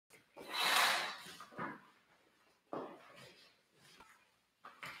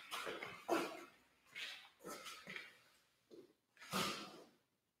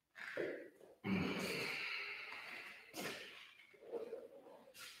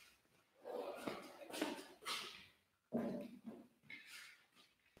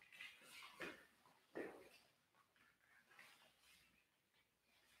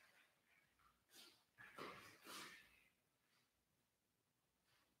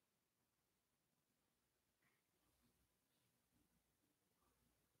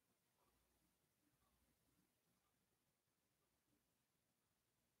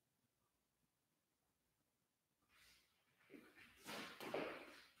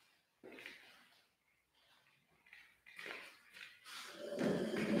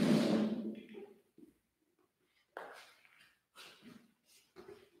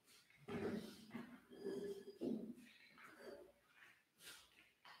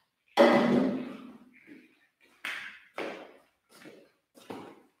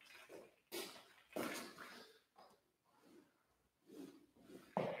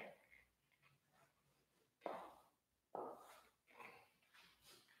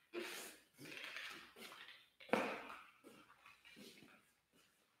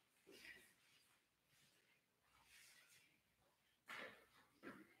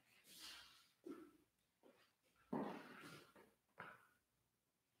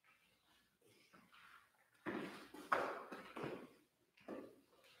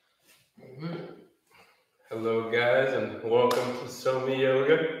Hello guys, and welcome to SoMi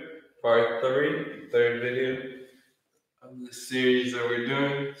Yoga, part 3, third video of the series that we're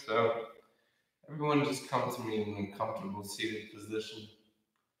doing. So everyone just come to me in a comfortable seated position.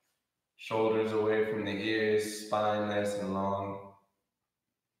 Shoulders away from the ears, spine nice and long.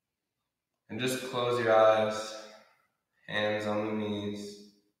 And just close your eyes, hands on the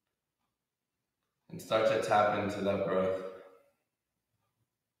knees, and start to tap into that breath.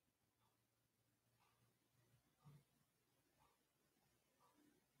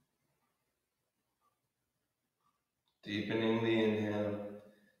 Deepening the inhale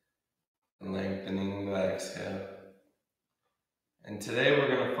and lengthening the exhale. And today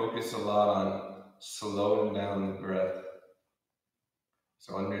we're going to focus a lot on slowing down the breath.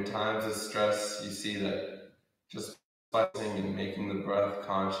 So under times of stress, you see that just by and making the breath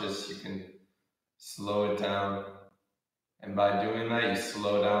conscious, you can slow it down. And by doing that, you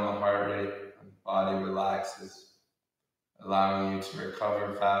slow down the heart rate and the body relaxes, allowing you to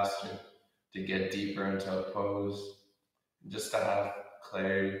recover faster, to get deeper into a pose, and just to have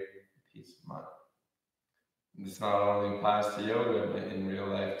clarity and peace of mind. And this not only applies to yoga, but in real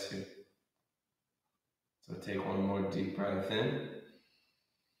life too. So take one more deep breath in.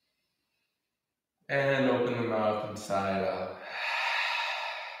 And open the mouth and sigh out.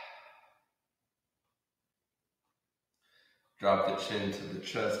 Drop the chin to the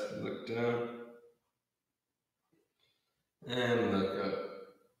chest and look down. And look up.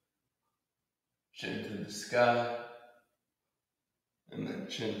 Chin to the sky. And then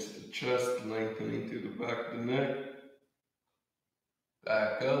chin to the chest, lengthening through the back of the neck.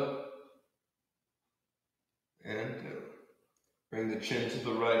 Back up. And down. Bring the chin to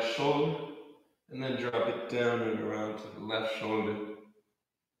the right shoulder. And then drop it down and around to the left shoulder.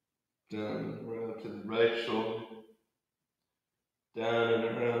 Down and around to the right shoulder. Down and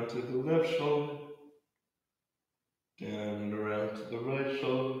around to the left shoulder. Down and around to the right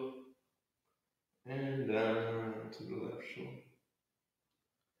shoulder. And down and around to the left shoulder.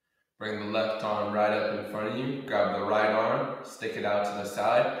 Bring the left arm right up in front of you. Grab the right arm, stick it out to the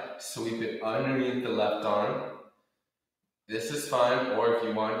side. Sweep it underneath the left arm. This is fine, or if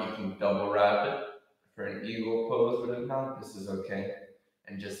you want, you can double wrap it for an eagle pose, but if not, this is okay.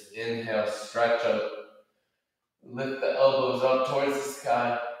 And just inhale, stretch up. Lift the elbows up towards the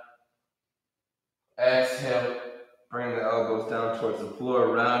sky. Exhale, bring the elbows down towards the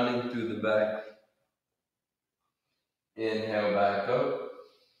floor, rounding through the back. Inhale back up.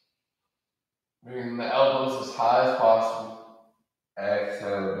 Bring the elbows as high as possible.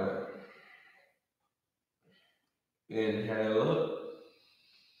 Exhale down. Inhale up.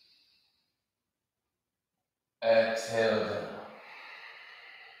 Exhale down.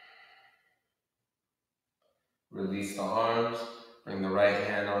 Release the arms. Bring the right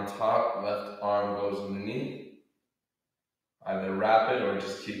hand on top. Left arm goes underneath. Either wrap it or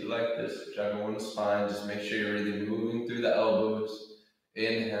just keep it like this. Whichever one's fine. Just make sure you're really moving through the elbows.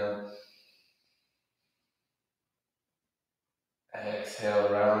 Inhale. Exhale,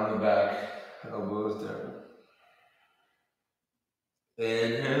 round the back. Elbows down.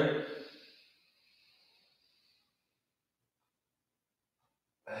 Inhale.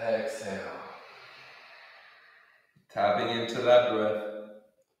 Exhale. Tapping into that breath.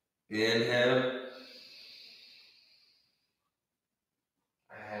 Inhale.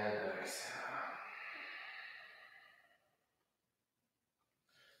 And exhale.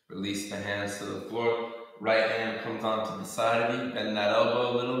 Release the hands to the floor. Right hand comes onto the side of you. Bend that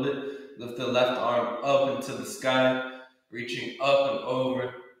elbow a little bit. Lift the left arm up into the sky. Reaching up and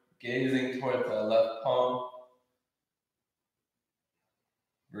over. Gazing towards that left palm.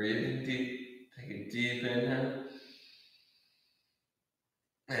 Breathing deep. Take a deep inhale.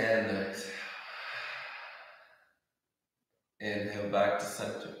 And exhale. Inhale back to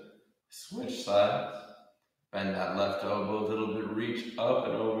center. Switch sides. Bend that left elbow a little bit. Reach up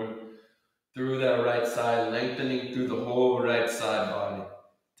and over through that right side, lengthening through the whole right side body.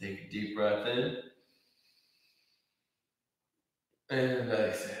 Take a deep breath in. And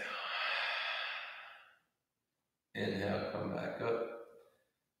exhale. Inhale, come back up.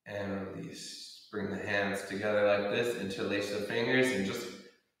 And release. Bring the hands together like this. Interlace the fingers and just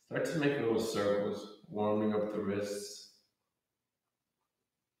start to make little circles, warming up the wrists.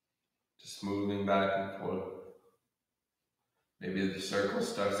 Just moving back and forth. Maybe the circle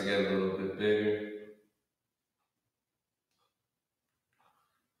starts to get a little bit bigger.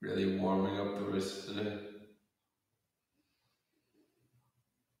 Really warming up the wrists today.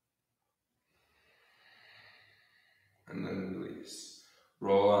 And then release.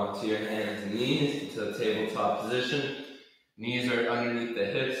 Roll onto your hands and knees into the tabletop position. Knees are underneath the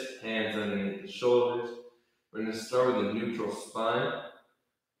hips, hands underneath the shoulders. We're going to start with a neutral spine.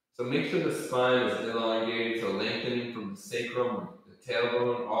 So make sure the spine is elongated, so lengthening from the sacrum, the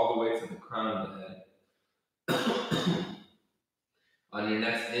tailbone, all the way to the crown of the head. On your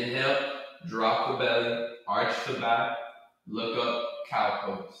next inhale, drop the belly, arch the back, look up, cow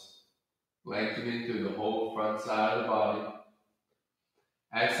pose. Lengthening through the whole front side of the body.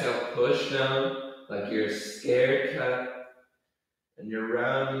 Exhale, push down like you're a scared cat, and you're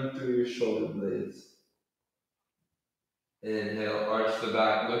rounding through your shoulder blades. Inhale, arch the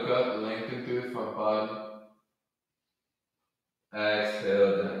back, look up, lengthen through the front body.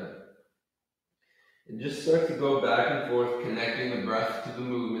 Exhale down. And just start to go back and forth, connecting the breath to the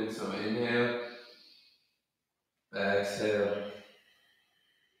movement. So inhale, exhale.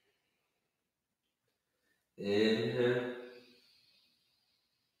 Inhale,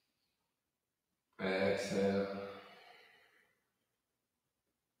 exhale.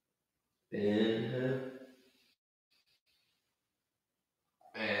 Inhale,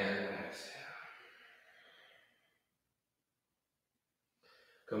 and exhale.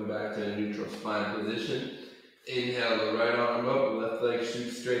 Come back to a neutral spine position. Inhale, the right arm up, left leg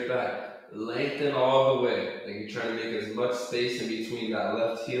shoots straight back. Lengthen all the way. Like you're trying to make as much space in between that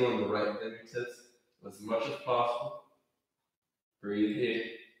left heel and the right fingertips as much as possible. Breathe here.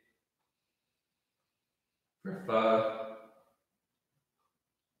 For 5,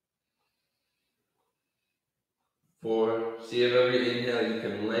 4. See if every inhale you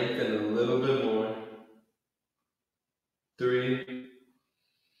can lengthen a little bit more. 3.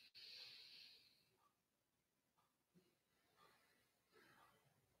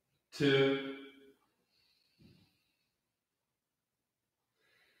 2.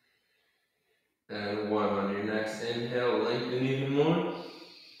 And 1. On your next inhale, lengthen even more.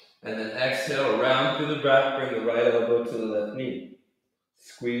 And then exhale, round through the back, bring the right elbow to the left knee.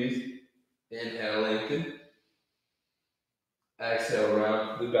 Squeeze. Inhale, lengthen. Exhale,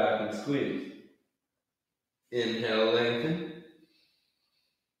 round through the back and squeeze. Inhale, lengthen.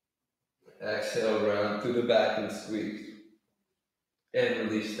 Exhale, round through the back and squeeze. And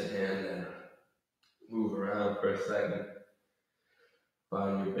release the hand and move around for a second.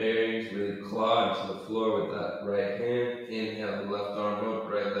 Find your bearings, really claw into the floor with that right hand. Inhale, the left arm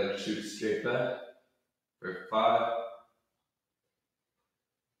up, right leg shoots straight back. For 5.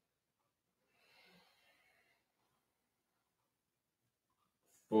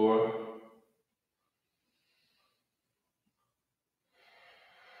 4.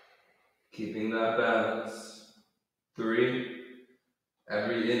 'Keeping that balance. 3.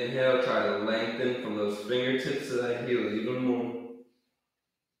 Every inhale, try to lengthen from those fingertips to that heel even more.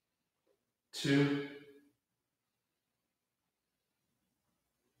 2.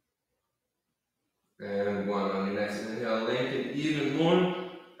 And 1. On your next inhale, lengthen even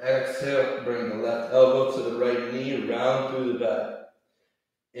more. Exhale, bring the left elbow to the right knee, round through the back.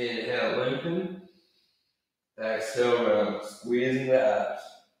 Inhale, lengthen. Exhale, round, squeezing the abs.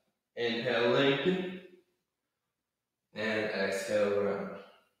 Inhale, lengthen. And exhale, round.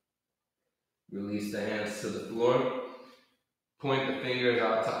 Release the hands to the floor. Point the fingers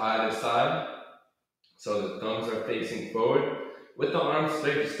out to either side, so the thumbs are facing forward. With the arms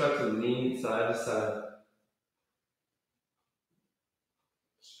straight, just start to lean side to side.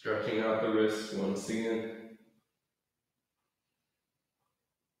 Stretching out the wrists once again.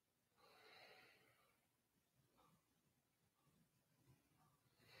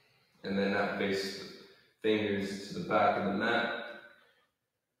 And then now face the fingers to the back of the mat.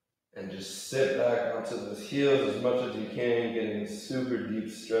 And just sit back onto those heels as much as you can, getting a super deep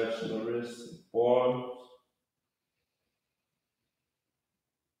stretch in the wrists and forearms.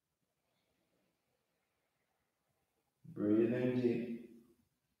 Breathe in deep.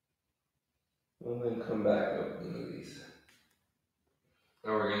 And then come back up and release.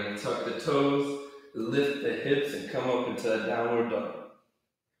 Now we're going to tuck the toes, lift the hips, and come up into a downward dog.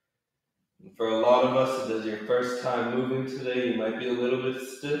 And for a lot of us, if it's your first time moving today, you might be a little bit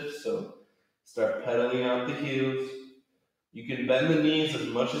stiff, so start pedaling out the heels. You can bend the knees as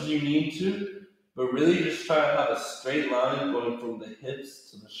much as you need to, but really just try to have a straight line going from the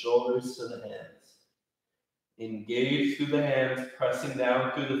hips to the shoulders to the hands. Engage through the hands, pressing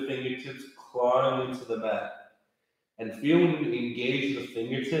down through the fingertips, clawing into the mat. And feel when you engage the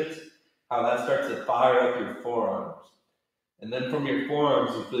fingertips, how that starts to fire up your forearms. And then from your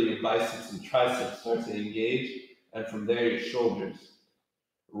forearms, you feel your biceps and triceps start to engage, and from there, your shoulders.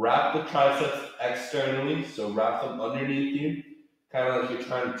 Wrap the triceps externally, so wrap them underneath you, kind of like you're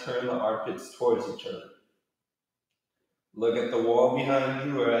trying to turn the armpits towards each other. Look at the wall behind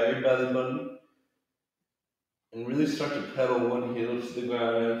you or at your belly button, and really start to pedal one heel to the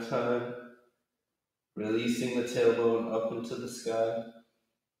ground at a time. Releasing the tailbone up into the sky.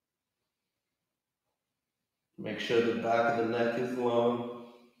 Make sure the back of the neck is long.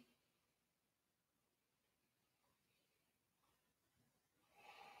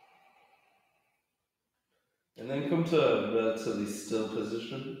 And then come to a relatively still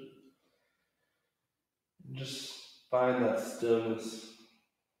position. Just find that stillness.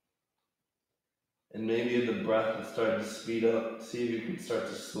 And maybe the breath will start to speed up. See if you can start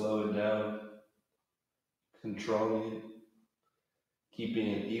to slow it down. Controlling it.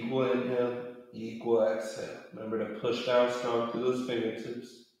 Keeping an equal inhale, equal exhale. Remember to push down strong through those fingertips.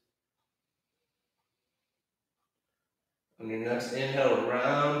 On your next inhale,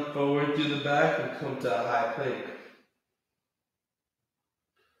 round forward through the back and come to a high plank.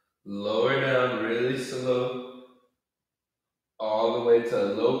 Lower down really slow, all the way to a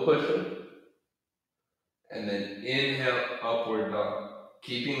low push-up. And then inhale, upward dog,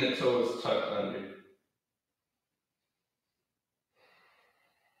 keeping the toes tucked under.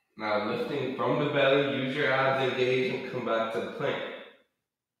 Now lifting from the belly, use your abs engaged and come back to the plank.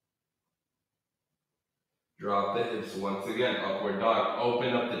 Drop the hips once again, upward dog.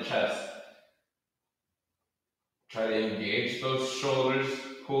 Open up the chest. Try to engage those shoulders,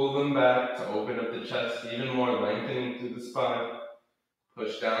 pull them back to open up the chest, even more, lengthening through the spine.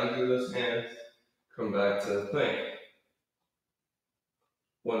 Push down through those hands, come back to the plank.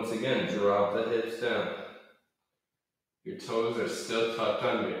 Once again, drop the hips down. Your toes are still tucked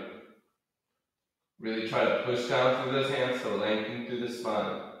under. Really try to push down through those hands to lengthen through the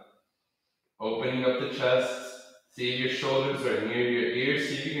spine. Opening up the chest, see if your shoulders are near your ears,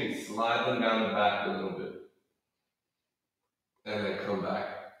 see if you can slide them down the back a little bit. And then come back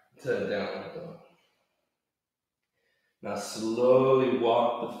to a downward dog. Now slowly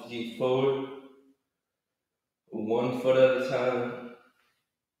walk the feet forward, 1 foot at a time.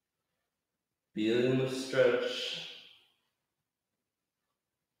 Feeling the stretch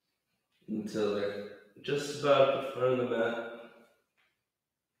until they're just about at the front of the mat.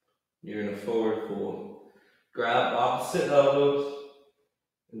 You're in a forward fold. Grab opposite elbows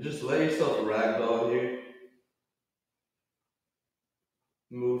and just let yourself ragdoll here.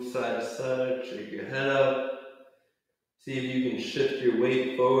 Move side to side, shake your head up. See if you can shift your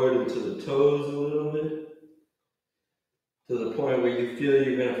weight forward into the toes a little bit. To the point where you feel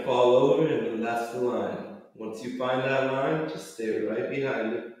you're going to fall over, and then that's the line. Once you find that line, just stay right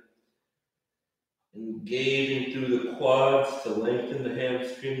behind it. Engaging through the quads to lengthen the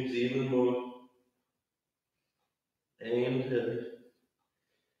hamstrings even more. Aim heavy.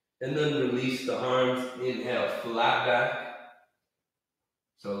 And then release the arms. Inhale, flat back.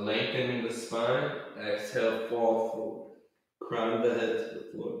 So lengthening the spine. Exhale, fall forward. Crown the head to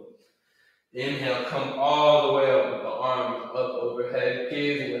the floor. Inhale, come all the way up with the arms up overhead,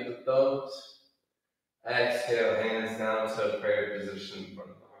 gazing at the thumbs. Exhale, hands down to a prayer position in front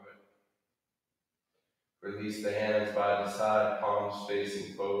of the heart. Release the hands by the side, palms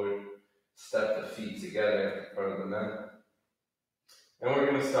facing forward. Step the feet together in front of the mat. And we're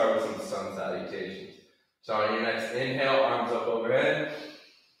going to start with some sun salutations. So on your next inhale, arms up overhead.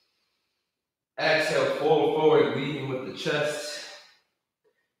 Exhale, fold forward, leading with the chest.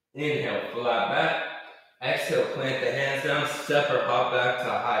 Inhale, flat back. Exhale, plant the hands down, step or hop back to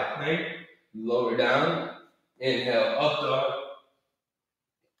a high plank. Lower down. Inhale, up dog.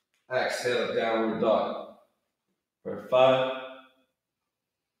 Exhale, downward dog. For 5,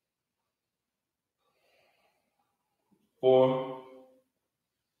 4,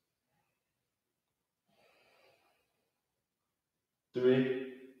 3,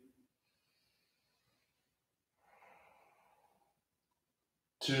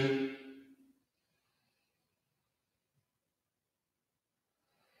 2,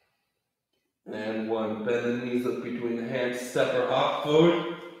 and 1. Bend the knees, look between the hands, step or hop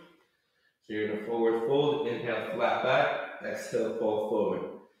forward. So you're in a forward fold. Inhale, flat back. Exhale, fall forward.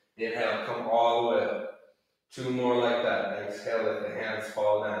 Inhale, come all the way up. 2 more like that. Exhale, let the hands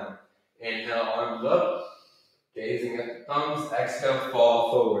fall down. Inhale, arms up. Gazing at the thumbs. Exhale,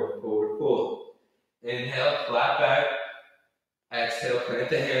 fall forward. Forward fold. Inhale, flat back. Exhale, plant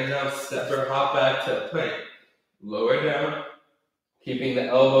the hands down. Step or hop back to plank. Lower down. Keeping the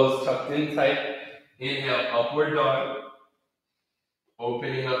elbows tucked in tight. Inhale, upward dog.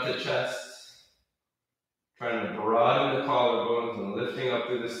 Opening up the chest. Trying to broaden the collarbones and lifting up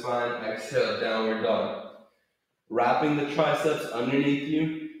through the spine. Exhale, downward dog. Wrapping the triceps underneath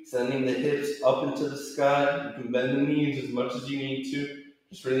you. Sending the hips up into the sky. You can bend the knees as much as you need to.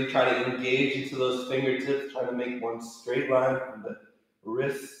 Just really try to engage into those fingertips. Try to make one straight line from the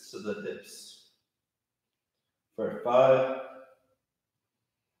wrists to the hips. For 5,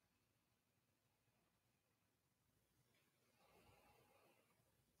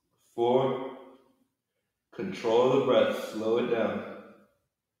 Control the breath, slow it down.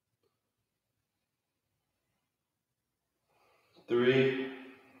 3,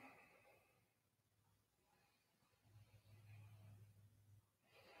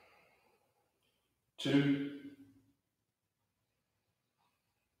 2,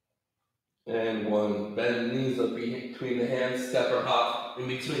 and 1. Bend the knees up between the hands, step or hop in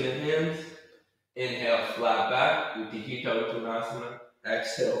between the hands. Inhale, flat back, Utthita Uttanasana.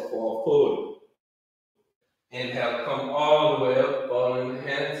 Exhale, fall forward. Inhale, come all the way up, ball in the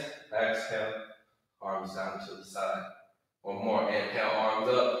hands. Exhale, arms down to the side. One more, inhale, arms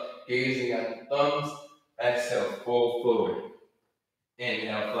up, gazing at the thumbs. Exhale, fold forward.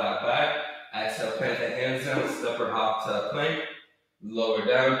 Inhale, flat back. Exhale, plant the hands down, step or hop to a plank. Lower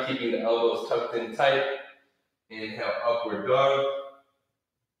down, keeping the elbows tucked in tight. Inhale, upward dog.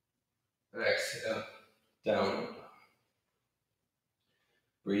 Exhale, downward dog.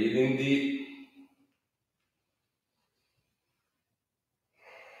 Breathing deep.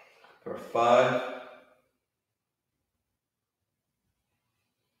 For 5,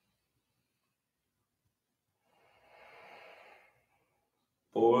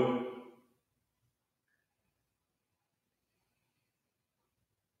 4,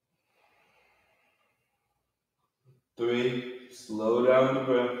 3, slow down the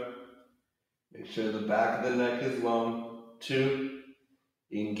breath. Make sure the back of the neck is long. 2,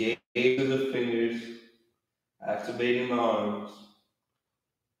 engage with the fingers, activating the arms.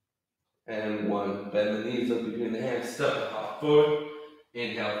 And 1, bend the knees up between the hands, step and hop forward.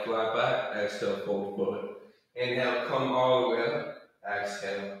 Inhale, flat back. Exhale, fold forward. Inhale, come all the way up.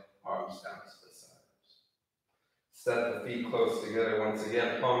 Exhale, arms down to the sides. Step the feet close together once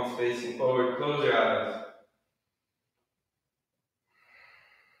again, palms facing forward. Close your eyes.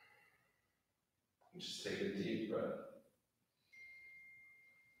 Just take a deep breath.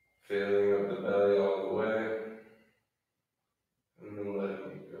 Filling up the belly all the way. And then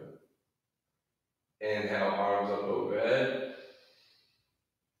letting it go. Inhale, arms up overhead.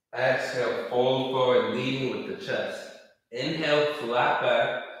 Exhale, fold forward, leading with the chest. Inhale, flat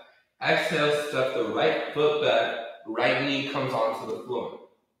back. Exhale, step the right foot back. Right knee comes onto the floor.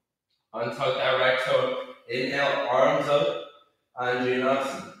 Untuck that right toe. Inhale, arms up.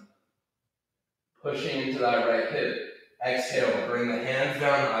 Anjaneyasana. Pushing into that right hip. Exhale, bring the hands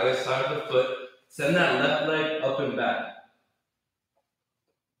down on either side of the foot. Send that left leg up and back.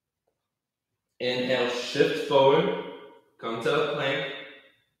 Inhale, shift forward. Come to a plank.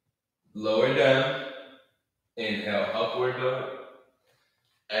 Lower down. Inhale, upward dog.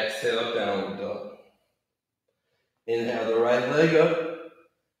 Exhale, downward dog. Inhale the right leg up.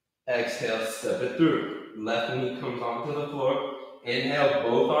 Exhale, step it through. Left knee comes onto the floor. Inhale,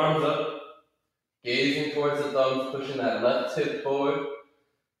 both arms up. Gazing towards the thumbs, pushing that left hip forward.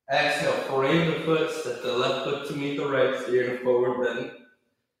 Exhale, frame the foot, step the left foot to meet the right, so you're in a forward bend.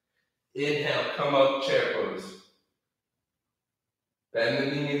 Inhale, come up, chair pose.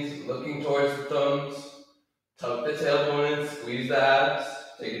 Bend the knees, looking towards the thumbs. Tuck the tailbone in, squeeze the abs.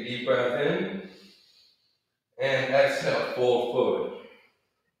 Take a deep breath in. And exhale, fold forward.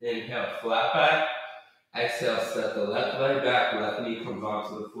 Inhale, flat back. Exhale, step the left leg back, left knee comes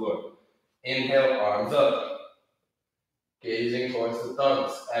onto the floor. Inhale, arms up. Gazing towards the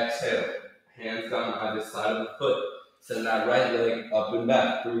thumbs. Exhale, hands down either side of the foot. Send that right leg up and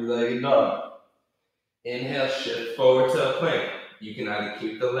back, 3-legged dog. Inhale, shift forward to a plank. You can either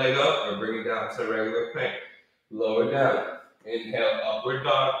keep the leg up or bring it down to a regular plank. Lower down. Inhale, upward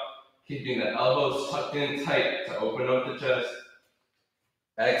dog. Keeping the elbows tucked in tight to open up the chest.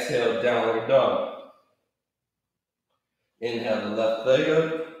 Exhale, downward dog. Inhale the left leg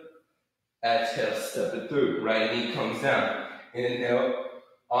up. Exhale, step it through. Right knee comes down. Inhale,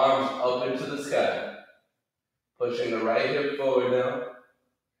 arms up into the sky. Pushing the right hip forward now.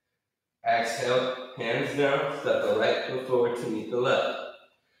 Exhale, hands down. Step the right foot forward to meet the left.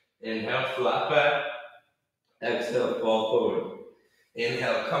 Inhale, flat back. Exhale, fall forward.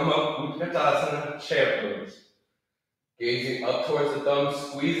 Inhale, come up, Uttanasana, chair pose. Gazing up towards the thumbs,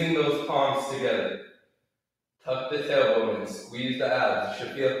 squeezing those palms together. Tuck the tailbone in, squeeze the abs. You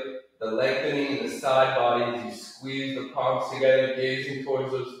should feel the lengthening in the side body as you squeeze the palms together, gazing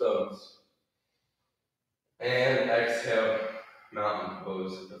towards those thumbs. And exhale, mountain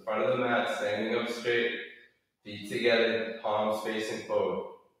pose. The front of the mat, standing up straight, feet together, palms facing forward.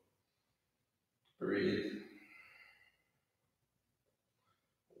 Breathe.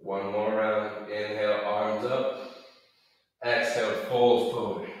 One more round. Inhale, arms up. Exhale, fold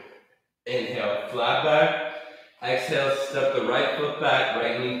forward. Inhale, flat back. Exhale, step the right foot back,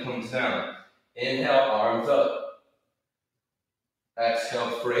 right knee comes down. Inhale, arms up. Exhale,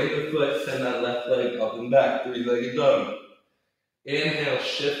 frame the foot, send that left leg up and back, three-legged dog. Inhale,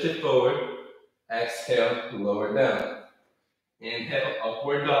 shift it forward. Exhale, lower down. Inhale,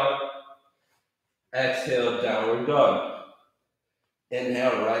 upward dog. Exhale, downward dog.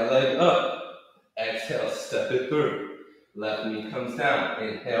 Inhale, right leg up. Exhale, step it through. Left knee comes down.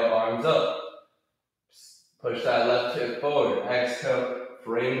 Inhale, arms up. Push that left hip forward. Exhale,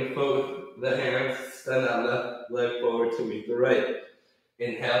 frame the foot with the hands. Send that left leg forward to meet the right.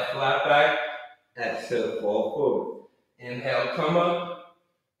 Inhale, flat back. Exhale, fall forward. Inhale, come up.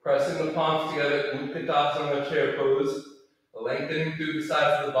 Pressing the palms together. Utkatasana chair pose. Lengthening through the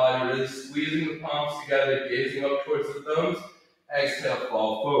sides of the body. Really squeezing the palms together. Gazing up towards the thumbs. Exhale,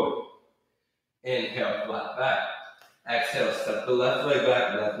 fall forward. Inhale, flat back. Exhale, step the left leg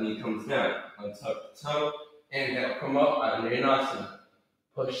back. Left knee comes down. Untuck the toe. Inhale, come up. Anjaneyasana.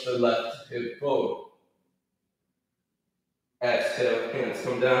 Push the left hip forward. Exhale, hands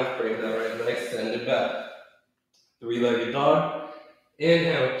come down, frame that right leg, send it back. Three-legged dog.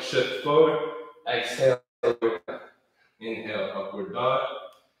 Inhale, shift forward. Exhale, lower back. Inhale, upward dog.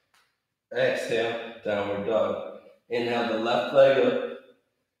 Exhale, downward dog. Inhale, the left leg up.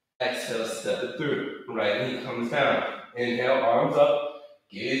 Exhale, step it through. Right knee comes down. Inhale, arms up,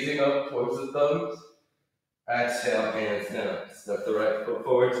 gazing up towards the thumbs. Exhale, hands down. Step the right foot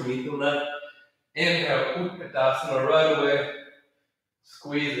forward to meet the left. Inhale, Utkatasana right away.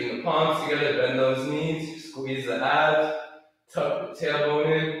 Squeezing the palms together, bend those knees, squeeze the abs, tuck the tailbone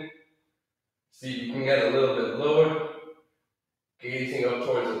in. See if you can get a little bit lower. Gazing up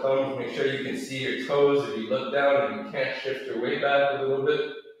towards the thumbs, make sure you can see your toes. If you look down and you can't shift your weight back a little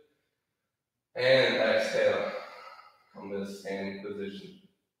bit. And exhale, come to the standing position.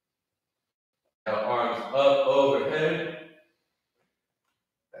 Now arms up overhead.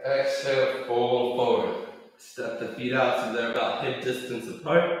 Exhale, fold forward. Step the feet out so they're about hip distance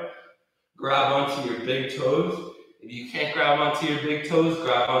apart. Grab onto your big toes. If you can't grab onto your big toes,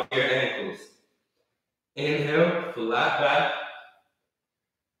 grab onto your ankles. Inhale, flat back.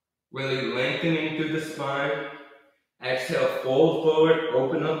 Really lengthening through the spine. Exhale, fold forward,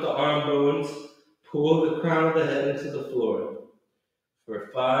 open up the arm bones. Pull the crown of the head into the floor. For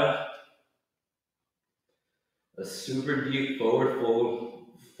 5. A super deep forward fold.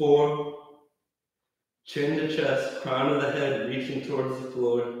 4. Chin to chest, crown of the head reaching towards the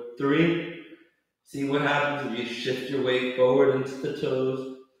floor. 3. See what happens if you shift your weight forward into the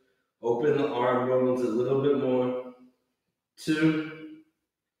toes. Open the arm bones a little bit more. 2.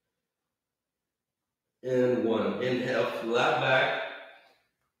 And 1. Inhale, flat back.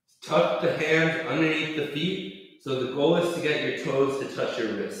 Tuck the hands underneath the feet. So the goal is to get your toes to touch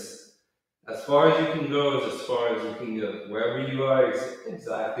your wrists. As far as you can go is as far as you can go. Wherever you are is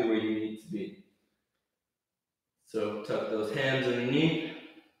exactly where you need to be. So tuck those hands underneath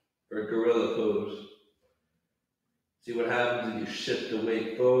for gorilla pose. See what happens if you shift the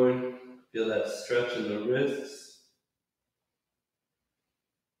weight forward. Feel that stretch in the wrists.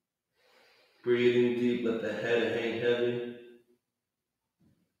 Breathing deep, let the head hang heavy.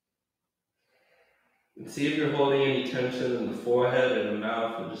 And see if you're holding any tension in the forehead or the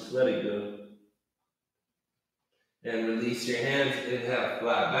mouth, and just let it go. And release your hands. Inhale,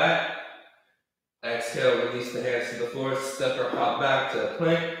 flat back. Exhale, release the hands to the floor. Step or hop back to a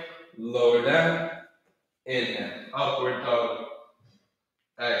plank. Lower down. Inhale, upward dog.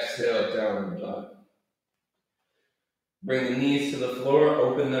 Exhale, downward dog. Bring the knees to the floor.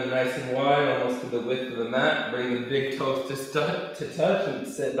 Open them nice and wide, almost to the width of the mat. Bring the big toes to touch and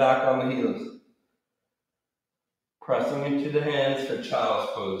sit back on the heels. Pressing into the hands for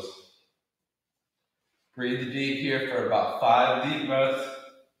child's pose. Breathe deep here for about 5 deep breaths.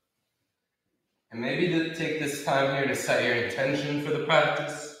 And maybe take this time here to set your intention for the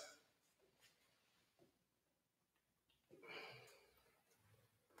practice.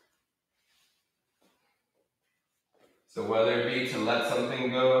 So whether it be to let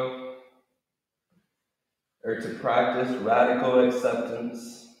something go, or to practice radical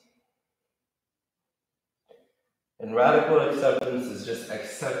acceptance. And radical acceptance is just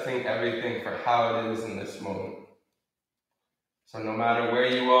accepting everything for how it is in this moment. So no matter where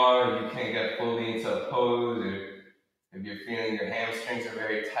you are, you can't get fully into a pose, or if you're feeling your hamstrings are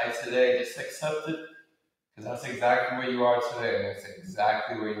very tight today, just accept it. Because that's exactly where you are today, and that's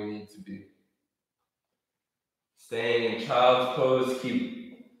exactly where you need to be. Staying in child's pose,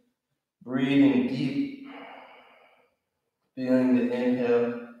 keep breathing deep. Feeling the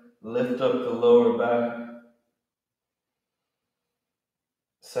inhale, lift up the lower back.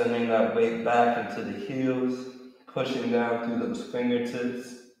 Sending that weight back into the heels, pushing down through those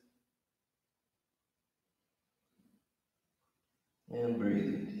fingertips.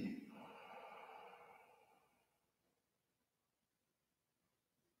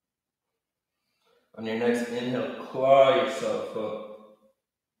 On your next inhale, claw yourself up.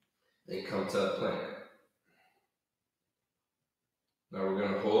 Then come to a plank. Now we're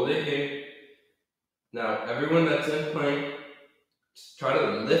going to hold it here. Now everyone that's in plank, just try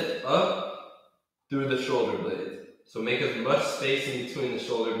to lift up through the shoulder blades. So make as much space in between the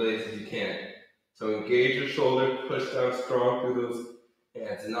shoulder blades as you can. So engage your shoulder, push down strong through those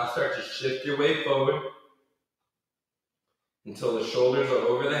hands. And now start to shift your weight forward until the shoulders are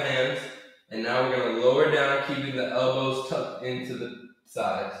over the hands. And now we're going to lower down, keeping the elbows tucked into the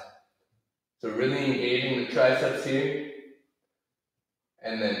sides. So really engaging the triceps here.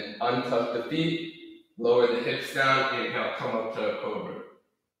 And then untuck the feet, lower the hips down, inhale, come up to a cobra.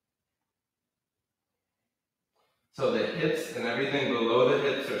 So the hips and everything below the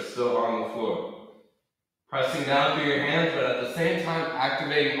hips are still on the floor. Pressing down through your hands, but at the same time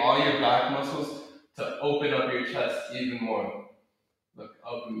activating all your back muscles to open up your chest even more. Look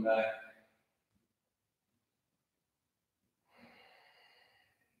up and back.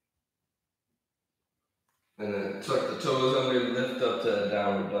 And then tuck the toes under, lift up to a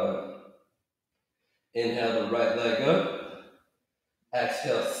downward dog. Inhale the right leg up.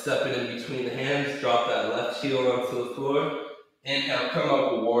 Exhale, step it in between the hands, drop that left heel onto the floor. Inhale, come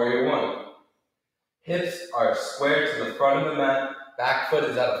up with warrior one. Hips are square to the front of the mat. Back foot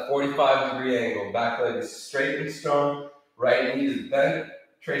is at a 45-degree angle. Back leg is straight and strong. Right knee is bent,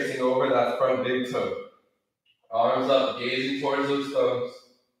 tracing over that front big toe. Arms up, gazing towards those thumbs.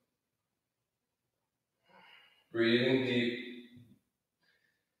 Breathing deep.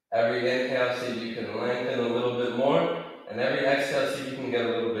 Every inhale, see if you can lengthen a little bit more. And every exhale, see if you can get a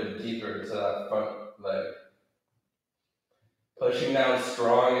little bit deeper into that front leg. Pushing down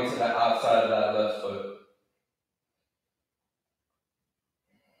strong into the outside of that left foot.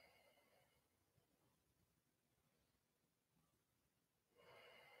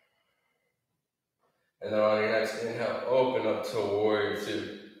 And then on your next inhale, open up to a warrior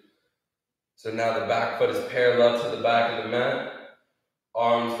two. So now the back foot is parallel to the back of the mat.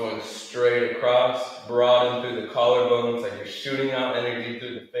 Arms going straight across, broaden through the collarbones like you're shooting out energy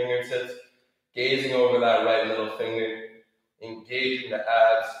through the fingertips, gazing over that right middle finger, engaging the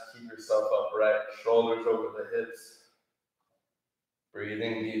abs, keep yourself upright, shoulders over the hips,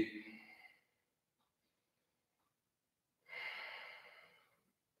 breathing deep.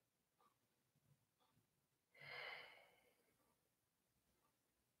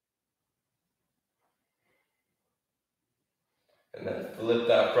 And then flip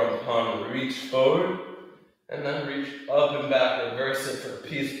that front palm, reach forward, and then reach up and back, reverse it for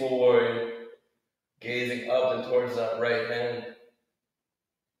peaceful warrior. Gazing up and towards that right hand.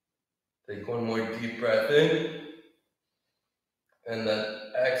 Take one more deep breath in. And then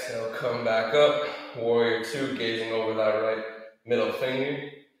exhale, come back up. Warrior two, gazing over that right middle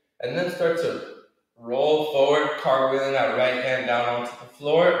finger. And then start to roll forward, cartwheeling that right hand down onto the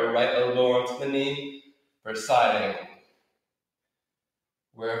floor, or right elbow onto the knee for side angle.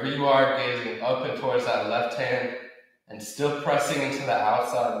 Wherever you are, gazing up and towards that left hand, and still pressing into the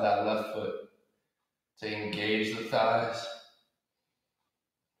outside of that left foot to engage the thighs.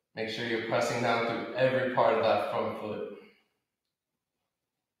 Make sure you're pressing down through every part of that front foot.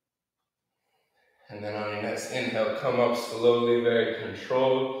 And then on your next inhale, come up slowly, very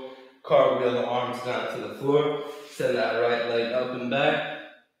controlled. Cartwheel the arms down to the floor. Send that right leg up and back.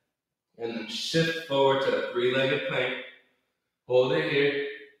 And then shift forward to a three-legged plank. Hold it here.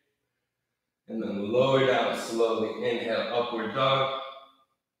 And then lower down slowly. Inhale, upward dog.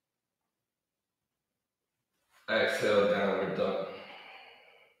 Exhale, downward dog.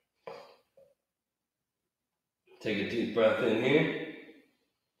 Take a deep breath in here.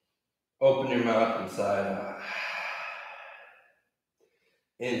 Open your mouth and sigh out.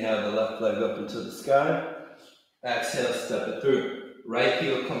 Inhale the left leg up into the sky. Exhale, step it through. Right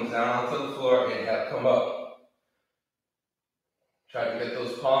heel comes down onto the floor. Inhale, come up. Try to get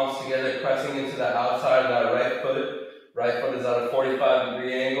those palms together, pressing into the outside of that right foot. Right foot is at a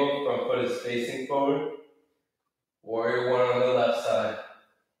 45-degree angle. Front foot is facing forward. Warrior one on the left side.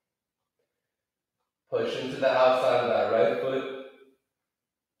 Push into the outside of that right foot.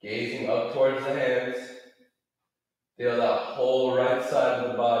 Gazing up towards the hands. Feel that whole right side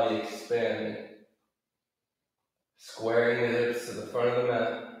of the body expanding. Squaring the hips to the front of the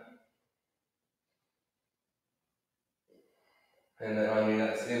mat. And then on your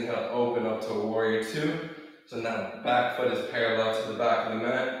next inhale, open up to a warrior two. So now the back foot is parallel to the back of the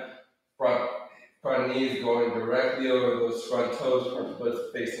mat. Front knee is going directly over those front toes. Front foot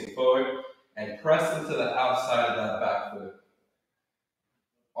is facing forward. And press into the outside of that back foot.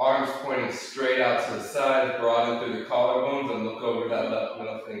 Arms pointing straight out to the side, broaden through the collarbones, and look over that left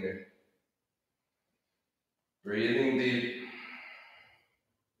middle finger. Breathing deep.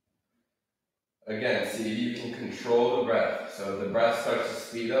 Again, see if you can control the breath. So if the breath starts to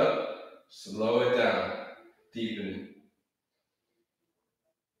speed up, slow it down, deepen.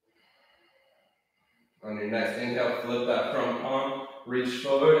 On your next inhale, flip that front palm, reach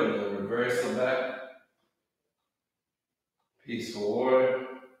forward, and then reverse it back. Peaceful warrior.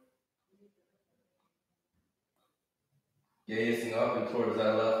 Gazing up and towards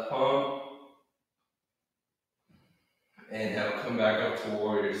that left palm. Inhale, come back up to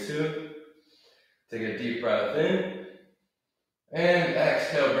warrior two. Take a deep breath in. And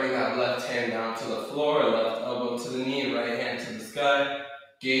exhale, bring that left hand down to the floor, left elbow to the knee, right hand to the sky.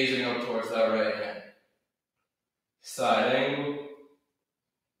 Gazing up towards that right hand. Side angle.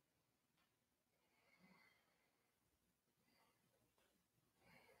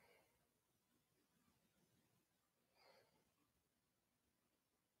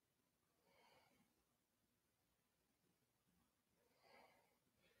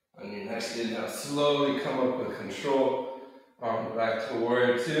 On your next inhale, slowly come up with control. Arm back to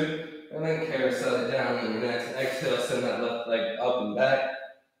warrior two. And then carousel it down. On your next exhale, send that left leg up and back.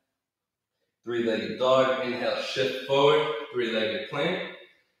 Three-legged dog. Inhale, shift forward. Three-legged plank.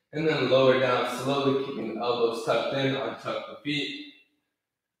 And then lower down slowly, keeping the elbows tucked in. Untuck the feet.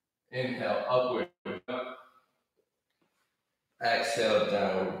 Inhale, upward dog. Exhale,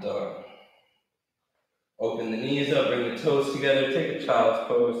 downward dog. Open the knees up, bring the toes together, take a child's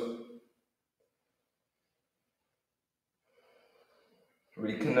pose.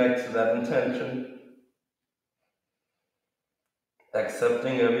 Reconnect to that intention.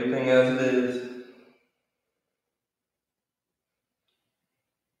 Accepting everything as it is.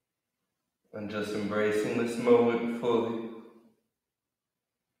 And just embracing this moment fully.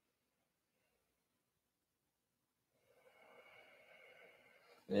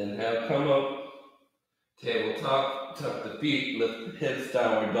 Inhale, come up. Tabletop, tuck the feet, lift the hips,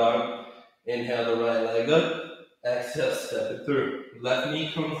 downward dog. Inhale the right leg up. Exhale, step it through. Left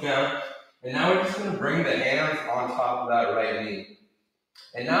knee comes down. And now we're just going to bring the hands on top of that right knee.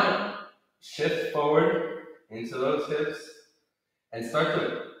 And now shift forward into those hips and start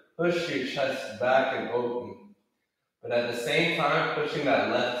to push your chest back and open. But at the same time, pushing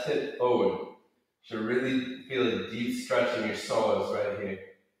that left hip forward. You should really feel a deep stretch in your psoas right here.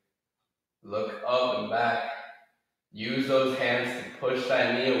 Look up and back. Use those hands to push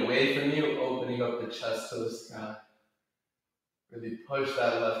that knee away from you, opening up the chest to the sky. Really push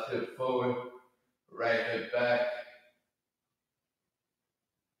that left hip forward, right hip back.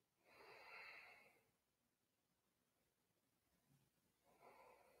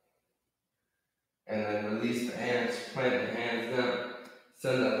 And then release the hands, plant the hands down.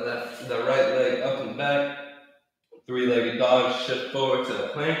 Send the right leg up and back. Three-legged dog, shift forward to the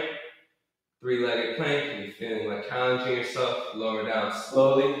plank. Three-legged plank, you're feeling like challenging yourself. Lower down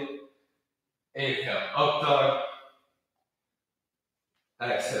slowly. Inhale, up dog.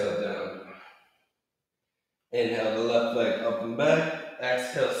 Exhale, down. Inhale the left leg up and back.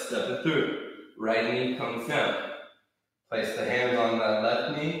 Exhale, step it through. Right knee comes down. Place the hands on that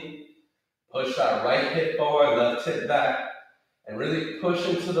left knee. Push that right hip forward, left hip back. And really push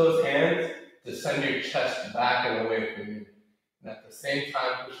into those hands to send your chest back and away from you. And at the same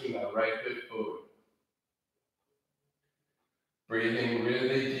time, pushing that right hip forward. Breathing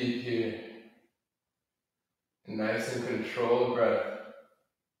really deep here. Nice and controlled breath.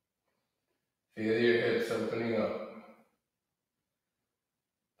 Feel your hips opening up.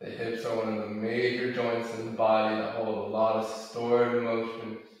 The hips are one of the major joints in the body that hold a lot of stored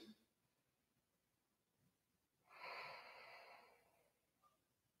emotions.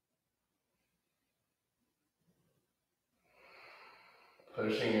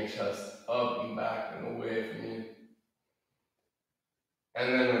 Pushing your chest up and back and away from you.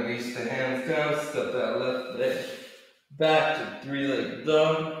 And then release the hands down, step that left leg back to three-legged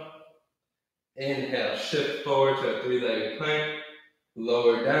dog. Inhale, shift forward to a three-legged plank.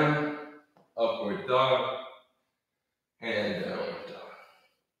 Lower down, upward dog, and downward dog.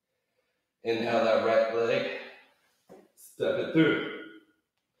 Inhale that right leg, step it through.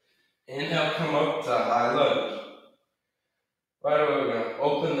 Inhale, come up to a high lunge. Right away, we're going to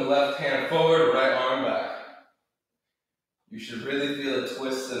open the left hand forward, right arm back. You should really feel a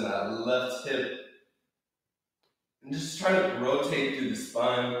twist in that left hip. And just try to rotate through the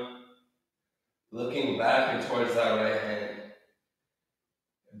spine, looking back and towards that right hand.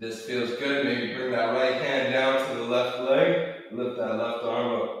 If this feels good, maybe bring that right hand down to the left leg, lift that left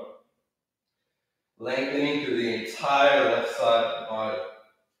arm up. Lengthening through the entire left side of the body.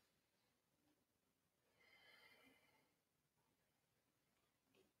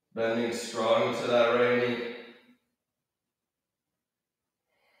 Bending strong to that right knee.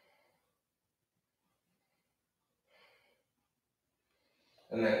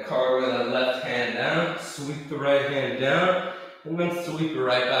 the right hand down, and then sweep it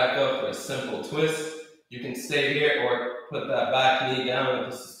right back up for a simple twist. You can stay here or put that back knee down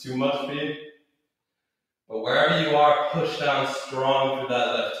if this is too much for you. But wherever you are, push down strong through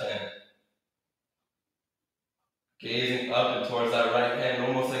that left hand. Gazing up and towards that right hand,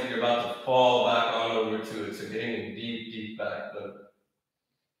 almost like you're about to fall back on over to it. So getting deep, deep back.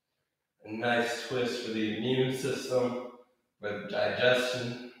 A nice twist for the immune system, for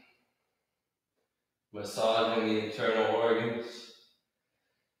digestion, massaging the internal organs.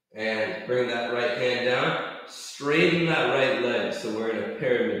 And bring that right hand down. Straighten that right leg so we're in a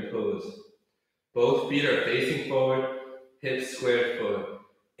pyramid pose. Both feet are facing forward, hips squared forward.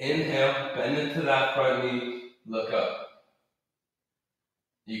 Inhale, bend into that front knee, look up.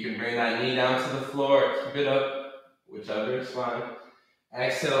 You can bring that knee down to the floor, keep it up, whichever is fine.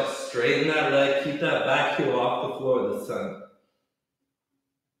 Exhale, straighten that leg, keep that back heel off the floor this time.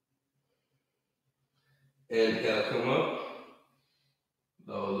 Inhale, come up,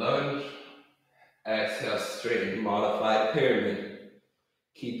 low lunge. Exhale, straighten, modified pyramid.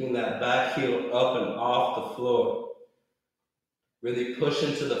 Keeping that back heel up and off the floor. Really push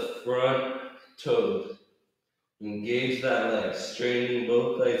into the front toes. Engage that leg, straightening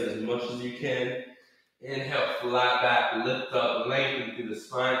both legs as much as you can. Inhale, flat back, lift up, lengthen through the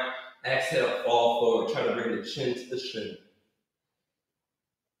spine. Exhale, fall forward. Try to bring the chin to the shin.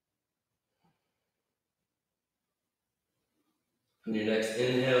 On your next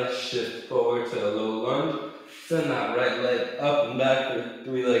inhale, shift forward to a low lunge. Send that right leg up and back for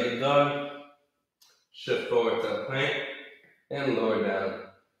three-legged dog. Shift forward to a plank and lower down.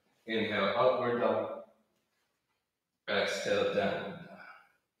 Inhale, upward dog. Exhale, down.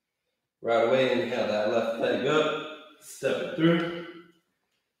 Right away, inhale that left leg up, step it through.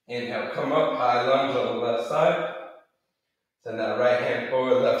 Inhale, come up, high lunge on the left side. Send that right hand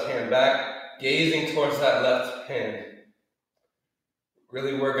forward, left hand back, gazing towards that left hand.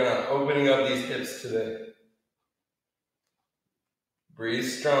 Really working on opening up these hips today. Breathe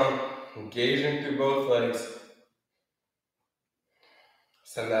strong, engaging through both legs.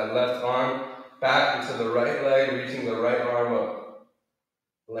 Send that left arm back into the right leg, reaching the right arm up.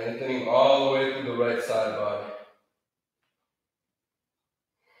 Lengthening all the way through the right side body.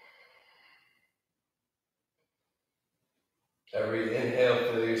 Every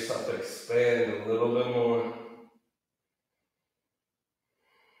inhale, feel yourself expand a little bit more.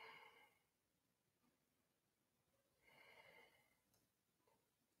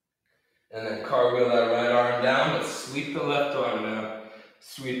 And then cartwheel that right arm down, but sweep the left arm down.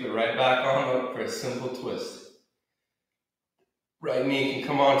 Sweep it right back on up for a simple twist. Right knee can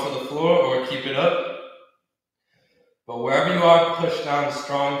come onto the floor or keep it up. But wherever you are, push down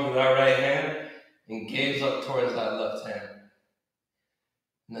strong through that right hand and gaze up towards that left hand.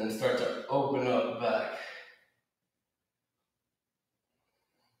 And then start to open up back.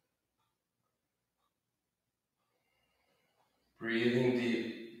 Breathing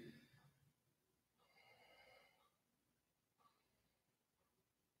deep.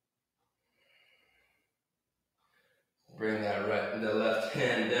 Bring the left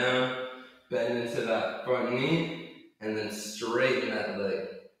hand down, bend into that front knee, and then straighten that leg.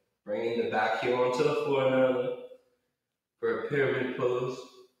 Bringing the back heel onto the floor now for a pyramid pose.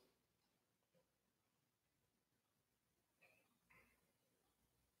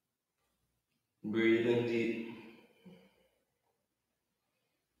 Breathing deep.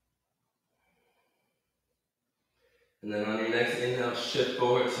 And then on your next inhale, shift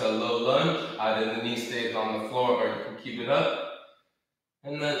forward to a low lunge. Either the knee stays on the floor or you can keep it up.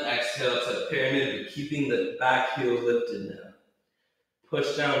 And then exhale to pyramid, but keeping the back heel lifted now.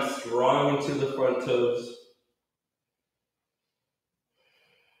 Push down strong into the front toes.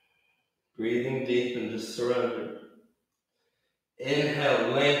 Breathing deep and just surrender.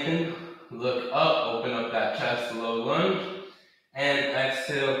 Inhale, lengthen. Look up, open up that chest, low lunge. And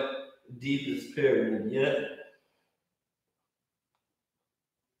exhale, deepest pyramid yet.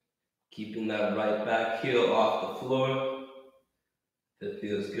 Keeping that right back heel off the floor. That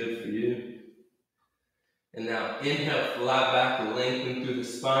feels good for you. And now inhale, flat back, lengthen through the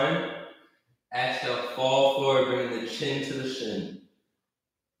spine. Exhale, fall forward, bringing the chin to the shin.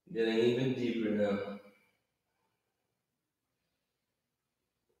 Getting even deeper now.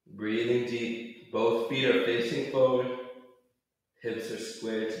 Breathing deep. Both feet are facing forward. Hips are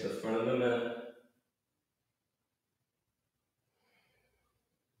squared to the front of the mat.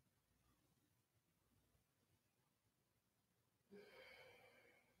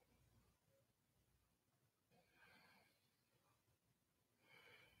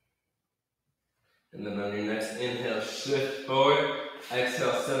 And then on your next inhale, shift forward.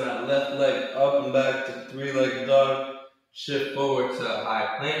 Exhale, send that left leg up and back to three-legged dog. Shift forward to a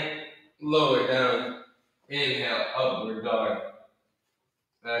high plank. Lower down. Inhale, upward dog.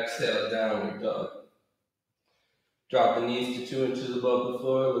 Exhale, downward dog. Drop the knees to 2 inches above the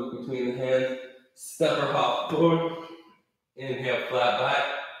floor. Look between the hands. Step or hop forward. Inhale, flat back.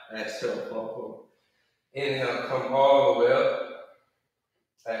 Exhale, fall forward. Inhale, come all the way up.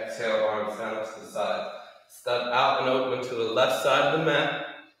 Exhale, arms down to the side. Step out and open to the left side of the mat.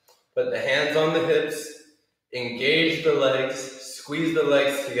 Put the hands on the hips. Engage the legs. Squeeze the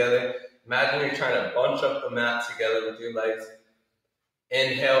legs together. Imagine you're trying to bunch up the mat together with your legs.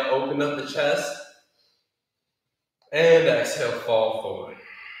 Inhale, open up the chest. And exhale, fall forward.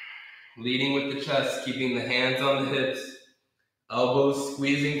 Leading with the chest, keeping the hands on the hips. Elbows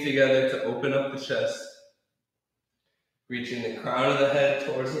squeezing together to open up the chest. Reaching the crown of the head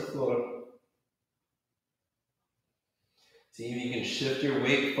towards the floor. See if you can shift your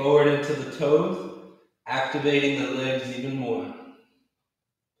weight forward into the toes, activating the legs even more.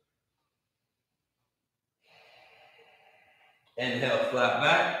 Inhale, flat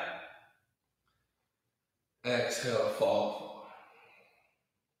back. Exhale, fall forward.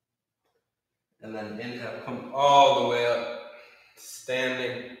 And then inhale, come all the way up,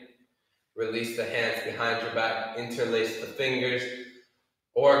 standing. Release the hands behind your back, interlace the fingers,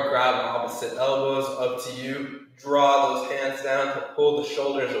 or grab opposite elbows, up to you. Draw those hands down to pull the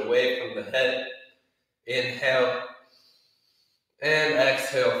shoulders away from the head. Inhale, and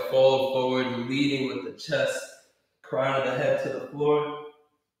exhale, fold forward, leading with the chest, crown of the head to the floor.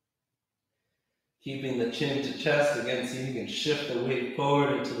 Keeping the chin to chest, again, see if you can shift the weight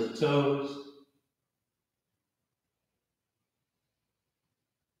forward into the toes.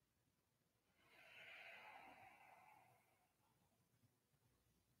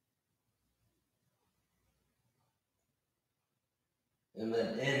 And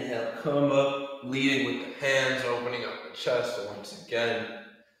then inhale, come up, leading with the hands, opening up the chest once again.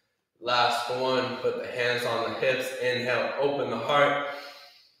 Last one, put the hands on the hips. Inhale, open the heart.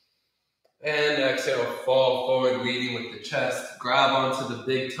 And exhale, fall forward, leading with the chest. Grab onto the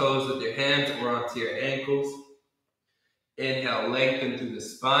big toes with your hands or onto your ankles. Inhale, lengthen through the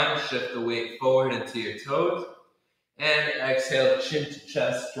spine. Shift the weight forward into your toes. And exhale, chin to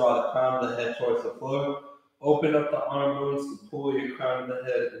chest. Draw the crown of the head towards the floor. Open up the arm bones to pull your crown of the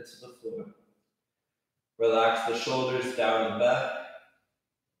head into the floor. Relax the shoulders down and back.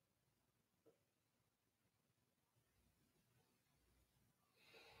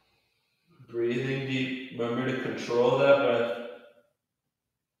 Breathing deep. Remember to control that breath.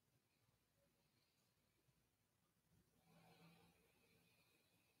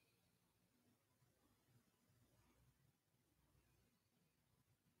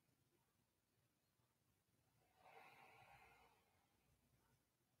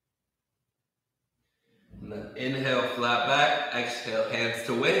 And then inhale, flat back. Exhale, hands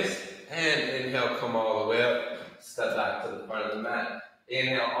to waist. And inhale, come all the way up. Step back to the front of the mat.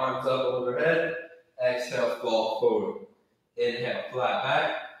 Inhale, arms up overhead. Exhale, fall forward. Inhale, flat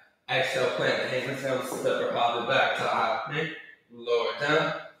back. Exhale, plant the hands down, step or hop it back to high plank. Lower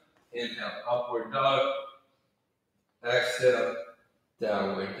down. Inhale, upward dog. Exhale,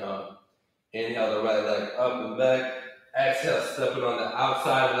 downward dog. Inhale, the right leg up and back. Exhale, stepping on the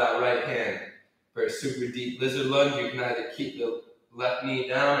outside of that right hand. For a super deep lizard lunge, you can either keep the left knee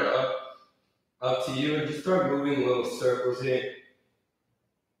down or up to you, and just start moving little circles here.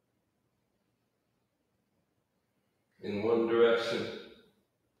 In one direction,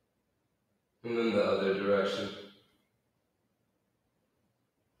 and then the other direction.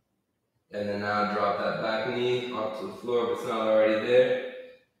 And then now drop that back knee onto the floor if it's not already there.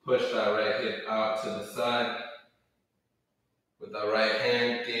 Push that right hip out to the side. With that right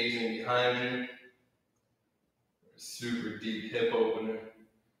hand gazing behind you. Super deep hip opener.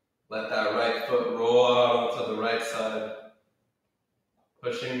 Let that right foot roll out onto the right side.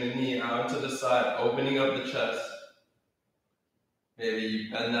 Pushing the knee out to the side, opening up the chest. Maybe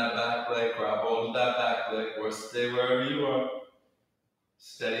you bend that back leg, grab hold of that back leg, or stay wherever you are.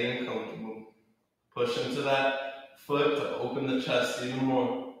 Steady and comfortable. Push into that foot to open the chest even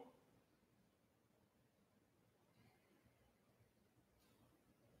more.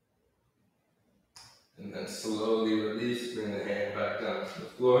 And then slowly release, bring the hand back down to the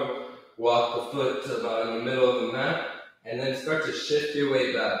floor. Walk the foot to about in the middle of the mat, and then start to shift your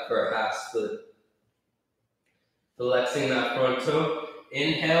weight back for a half split. Flexing that front toe.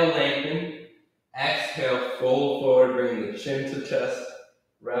 Inhale, lengthen. Exhale, fold forward, bring the chin to chest,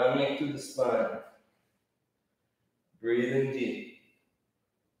 rounding through the spine. Breathing deep.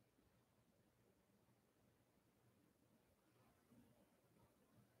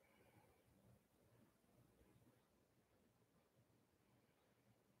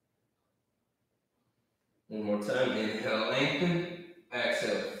 One more time, inhale, lengthen,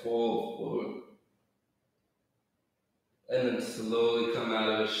 exhale, fold forward. And then slowly come out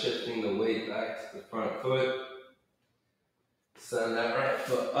of it, shifting the weight back to the front foot. Send that right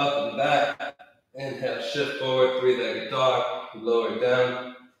foot up and back. Inhale, shift forward, three-legged dog, lower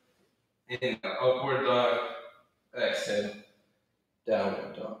down. Inhale, upward dog. Exhale,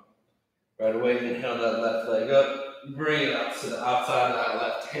 downward dog. Right away, inhale that left leg up. Bring it up to the outside of that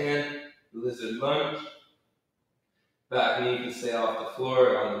left hand. Lizard lunge. Back knee can stay off the floor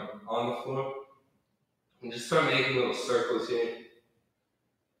or on the floor. And just start making little circles here.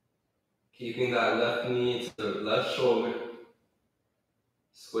 Keeping that left knee to the left shoulder.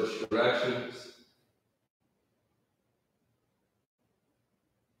 Switch directions.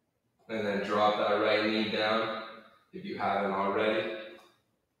 And then drop that right knee down if you haven't already.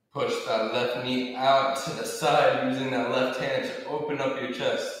 Push that left knee out to the side using that left hand to open up your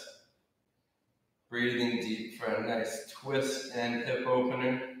chest. Breathing deep for a nice twist and hip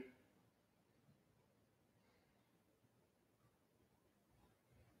opener.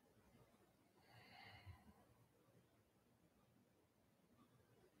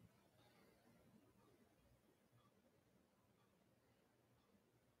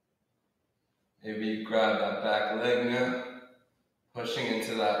 Maybe you grab that back leg now, pushing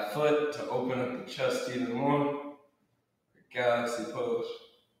into that foot to open up the chest even more. Galaxy pose.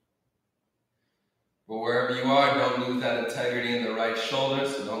 But wherever you are, don't lose that integrity in the right shoulder,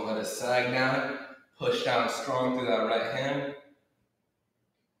 so don't let it sag down. Push down strong through that right hand.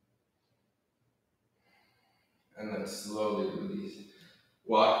 And then slowly release.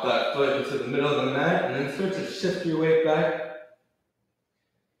 Walk that foot into the middle of the mat, and then start to shift your weight back.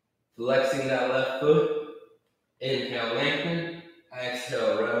 Flexing that left foot. Inhale, lengthen.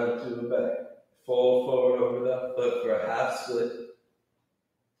 Exhale, round through the back. Fold forward over that foot for a half split.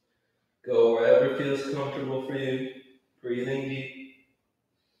 Go wherever feels comfortable for you. Breathing deep.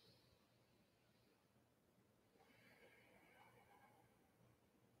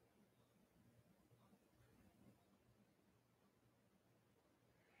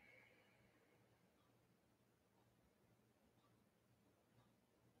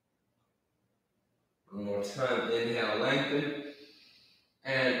 One more time. Inhale, lengthen.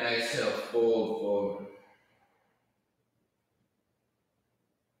 And exhale, fold forward.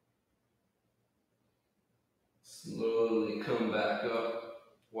 Slowly come back up.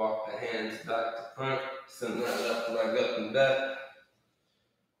 Walk the hands back to front. Send that left leg up and back.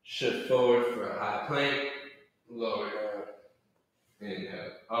 Shift forward for a high plank. Lower down.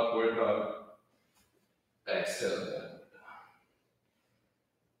 Inhale, upward dog. Exhale, down.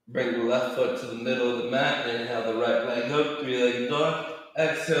 Bring the left foot to the middle of the mat. Inhale the right leg up, three-legged dog.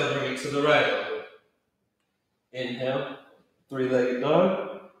 Exhale, bring it to the right elbow. Inhale, three-legged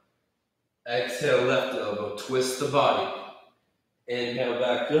dog. Exhale, left elbow, twist the body. Inhale,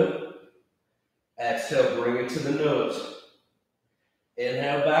 back up. Exhale, bring it to the nose.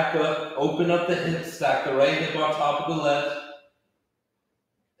 Inhale, back up, open up the hips, stack the right hip on top of the left.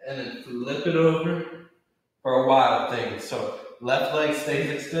 And then flip it over for a wild thing. So left leg stays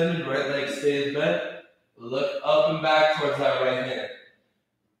extended, right leg stays bent. Look up and back towards that right hand.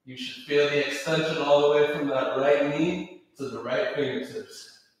 You should feel the extension all the way from that right knee to the right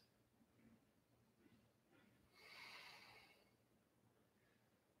fingertips.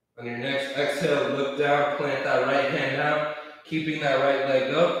 On your next exhale, look down, plant that right hand out, keeping that right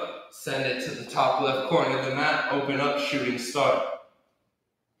leg up, send it to the top left corner of the mat, open up, shooting star.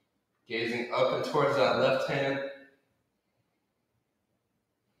 Gazing up and towards that left hand.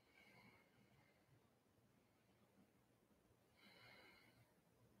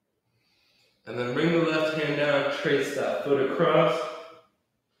 And then bring the left hand down, trace that foot across.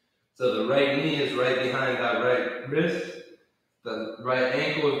 So the right knee is right behind that right wrist. The right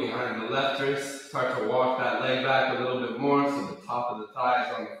ankle is behind the left wrist. Start to walk that leg back a little bit more so the top of the thigh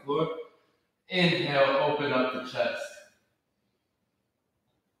is on the floor. Inhale, open up the chest.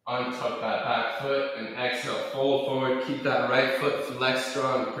 Untuck that back foot and exhale, fold forward. Keep that right foot flexed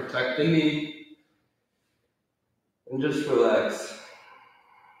strong. Protect the knee. And just relax.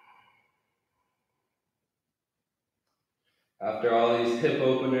 After all these hip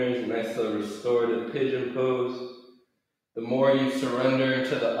openers, nice little restorative pigeon pose. The more you surrender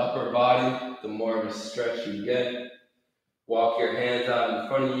to the upper body, the more of a stretch you get. Walk your hands out in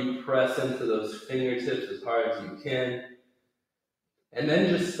front of you, press into those fingertips as hard as you can. And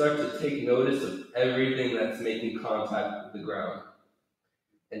then just start to take notice of everything that's making contact with the ground.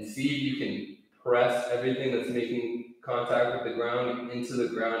 And see if you can press everything that's making contact with the ground into the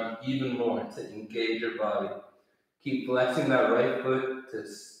ground even more to engage your body. Keep flexing that right foot to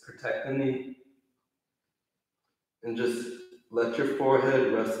protect the knee. And just let your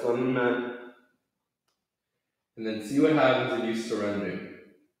forehead rest on the mat. And then see what happens if you surrender.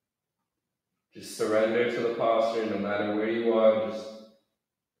 Just surrender to the posture no matter where you are. Just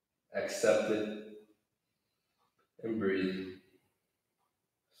accept it and breathe.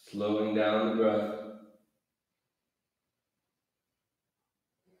 Slowing down the breath.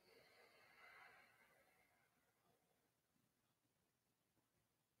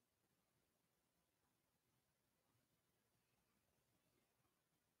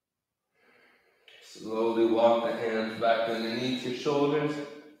 Slowly walk the hands back underneath your shoulders.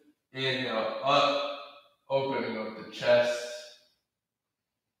 Inhale up, opening up the chest.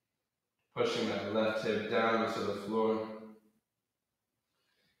 Pushing that left hip down into the floor.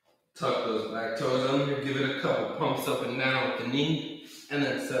 Tuck those back toes under, give it a couple pumps up and down with the knee, and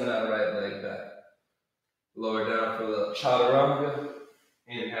then send that right leg back. Lower down for a little chaturanga.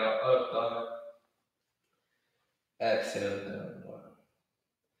 Inhale up, dog. Exhale, down, dog.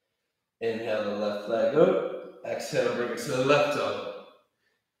 Inhale the left leg up. Exhale, bring it to the left dog.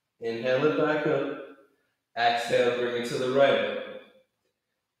 Inhale it back up. Exhale, bring it to the right dog.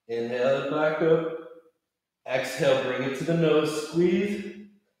 Inhale it back up. Exhale, bring it to the nose, squeeze.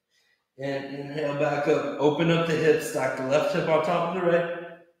 And inhale back up. Open up the hips, stack the left hip on top of the right.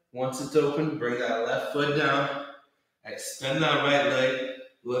 Once it's open, bring that left foot down. Extend that right leg.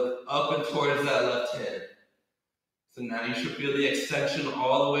 Look up and towards that left hand. So now you should feel the extension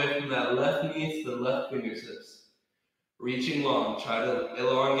all the way from that left knee to the left fingertips. Reaching long. Try to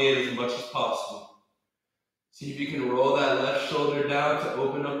elongate as much as possible. See if you can roll that left shoulder down to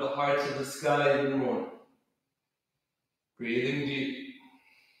open up the heart to the sky even more. Breathing deep.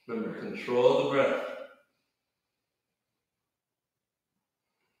 Remember, control the breath.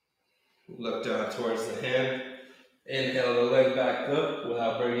 Look down towards the hand. Inhale the leg back up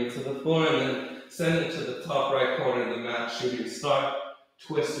without bringing it to the floor, and then send it to the top right corner of the mat, shooting star.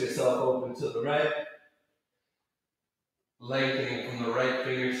 Twist yourself open to the right. Lengthening from the right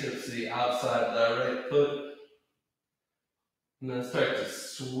fingertips to the outside of that right foot. And then start to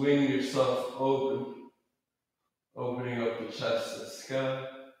swing yourself open. Opening up the chest to the sky.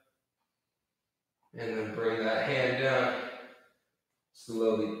 And then bring that hand down.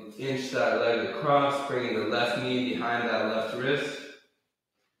 Slowly inch that leg across, bringing the left knee behind that left wrist.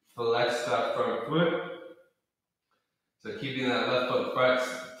 Flex that front foot. So keeping that left foot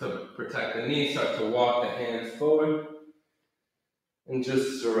flexed to protect the knee, start to walk the hands forward. And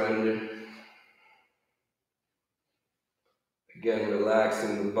just surrender. Again,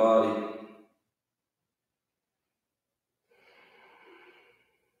 relaxing the body.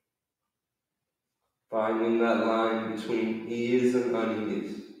 Finding that line between ease and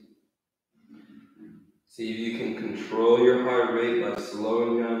unease. See if you can control your heart rate by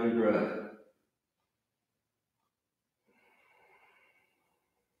slowing down your breath.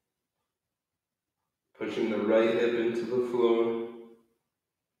 Pushing the right hip into the floor.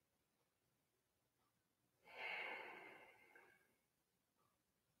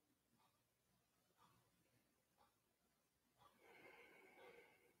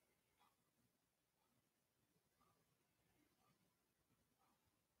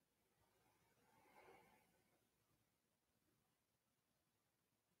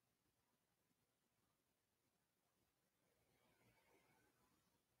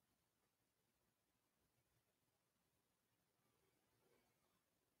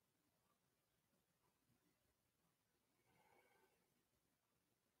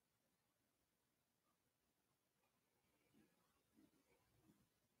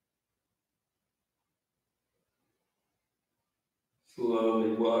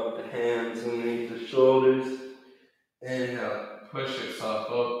 Slowly walk the hands underneath the shoulders. Inhale, push yourself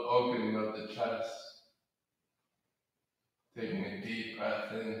up, opening up the chest. Taking a deep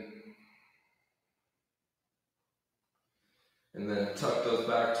breath in. And then tuck those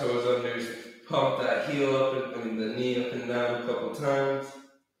back toes under, pump that heel up, the knee up and down a couple times.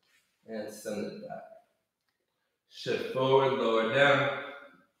 And send it back. Shift forward, lower down,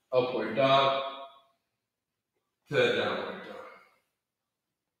 upward dog, to downward dog.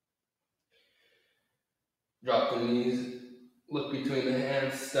 Drop the knees, look between the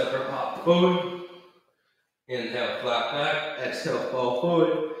hands, step or pop forward. Inhale, flat back. Exhale, fall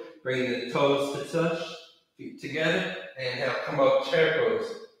forward. Bring the toes to touch, feet together. Inhale, come up, chair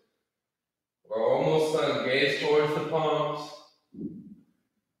pose. We're almost done. Gaze towards the palms.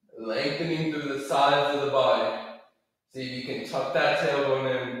 Lengthening through the sides of the body. See if you can tuck that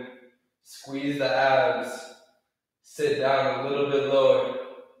tailbone in. Squeeze the abs. Sit down a little bit lower.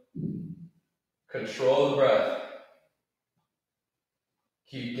 Control the breath.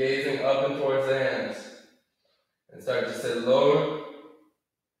 Keep gazing up and towards the hands. And start to sit lower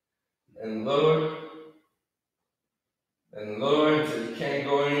and lower and lower until you can't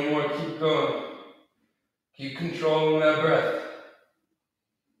go anymore. Keep going. Keep controlling that breath.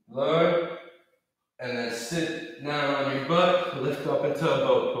 Lower, and then sit down on your butt, lift up into a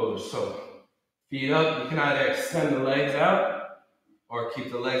boat pose. So feet up, you can either extend the legs out or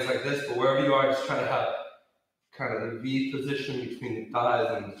keep the legs like this, but wherever you are, just try to have kind of the V position between the thighs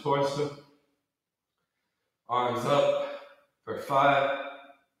and the torso. Arms up for 5,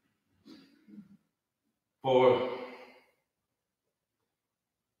 4,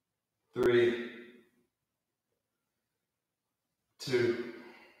 3, 2,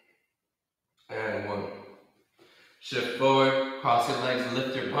 and 1. Shift forward, cross your legs,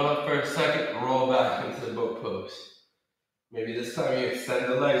 lift your butt up for a second, roll back into the boat pose. Maybe this time you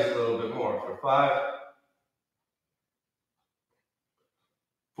extend the legs a little bit more for 5,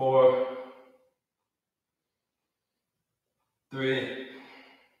 4, 3,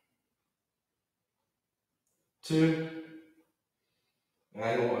 2,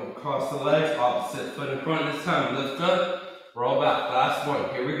 and 1. Cross the legs, opposite foot in front this time. Lift up, roll back. Last one.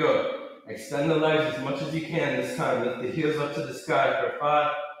 Here we go. Extend the legs as much as you can this time. Lift the heels up to the sky for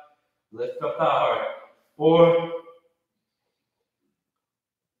 5. Lift up the heart. 4,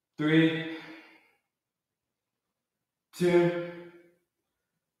 3, 2,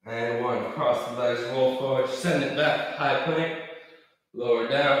 and 1. Cross the legs, roll forward, send it back. High plank, lower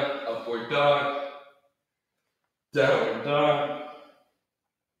down, upward dog, downward dog.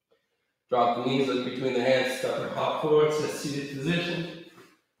 Drop the knees, look between the hands, step and hop forward to a seated position.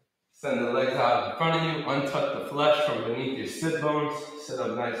 Send the legs out in front of you, untuck the flesh from beneath your sit bones, sit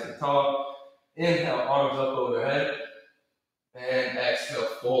up nice and tall. Inhale, arms up overhead, and exhale,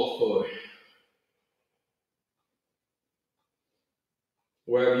 fold forward.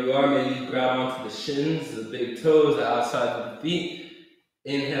 Wherever you are, maybe you grab onto the shins, the big toes, the outside of the feet.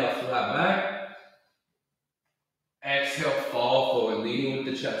 Inhale, flat back. Exhale, fall forward, leading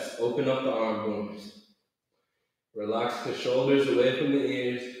with the chest. Open up the arm bones. Relax the shoulders away from the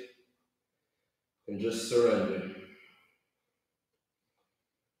ears. And just surrender.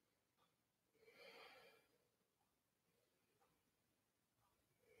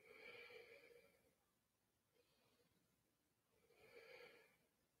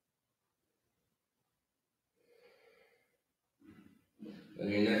 On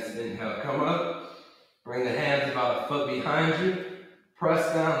your next inhale, come up. Bring the hands about a foot behind you.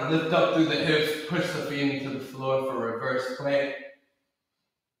 Press down, lift up through the hips. Push the feet into the floor for reverse plank.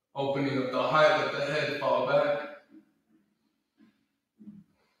 Opening up the heart, let the head fall back.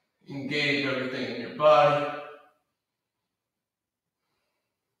 Engage everything in your body.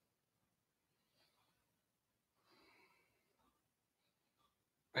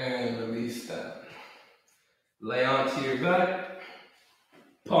 And release that. Lay onto your back.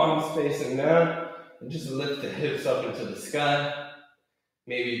 Palms facing down. And just lift the hips up into the sky.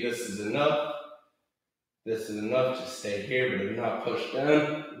 Maybe this is enough. This is enough, just stay here, but do not push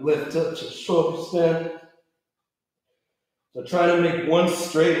down. Lift up to shoulder stand. So try to make one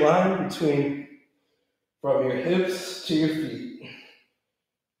straight line from your hips to your feet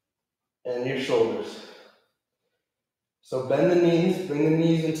and your shoulders. So bend the knees, bring the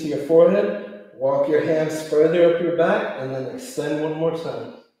knees into your forehead, walk your hands further up your back, and then extend one more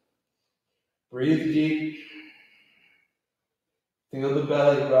time. Breathe deep. Feel the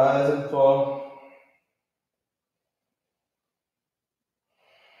belly rise and fall.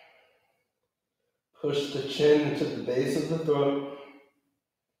 Push the chin into the base of the throat.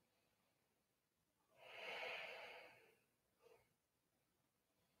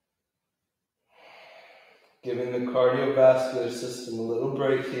 Giving the cardiovascular system a little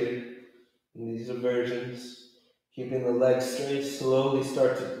break here in these inversions. Keeping the legs straight, slowly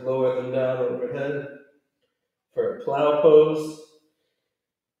start to lower them down overhead for a plow pose.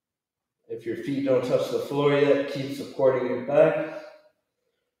 If your feet don't touch the floor yet, keep supporting your back.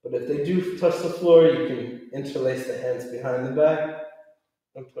 But if they do touch the floor, you can interlace the hands behind the back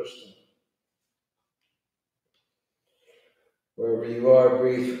and push them. Wherever you are,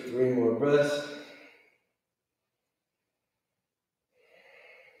 breathe for 3 more breaths.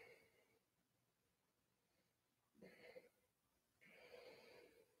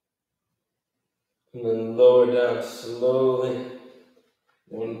 And then lower down slowly,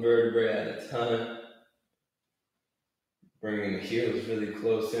 one vertebrae at a time. Bringing the heels really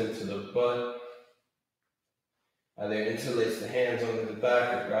close into the butt. Either interlace the hands under the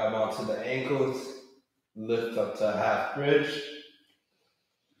back or grab onto the ankles. Lift up to a half bridge.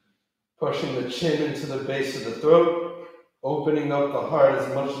 Pushing the chin into the base of the throat. Opening up the heart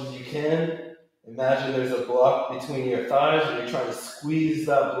as much as you can. Imagine there's a block between your thighs and you're trying to squeeze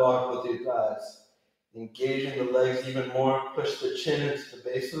that block with your thighs. Engaging the legs even more, push the chin into the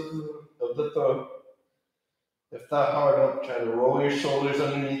base of the throat. Lift that heart up, try to roll your shoulders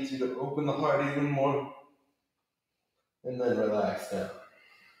underneath you to open the heart even more. And then relax down.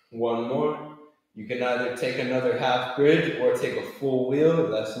 One more. You can either take another half bridge or take a full wheel,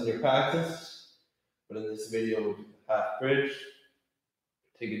 that's in your practice. But in this video, we'll do the half bridge.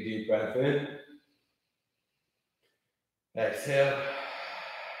 Take a deep breath in. Exhale.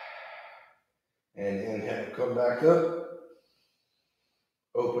 And inhale, come back up.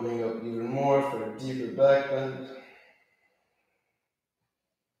 Opening up even more for a deeper back bend.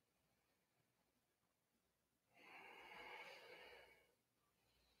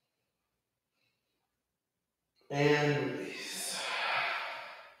 And release.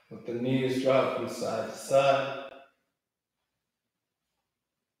 Let the knees drop from side to side.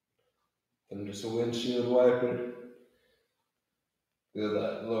 Then just a windshield wiper. Feel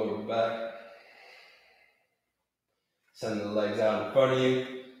that lower back. Send the legs out in front of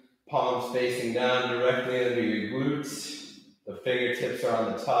you. Palms facing down directly under your glutes. The fingertips are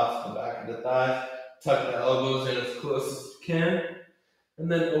on the tops, the back of the thighs. Tuck the elbows in as close as you can.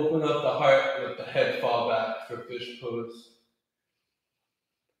 And then open up the heart, let the head fall back for fish pose.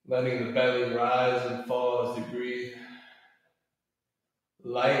 Letting the belly rise and fall as you breathe.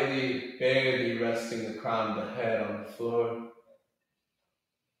 Lightly, barely resting the crown of the head on the floor.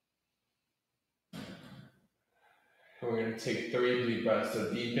 And we're going to take 3 deep breaths.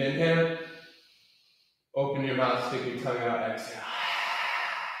 So deep inhale. Open your mouth, stick your tongue out, exhale.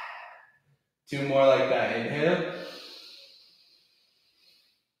 2 more like that. Inhale.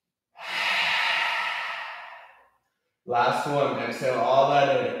 Last one. Exhale all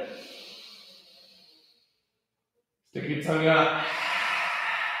that in. Stick your tongue out.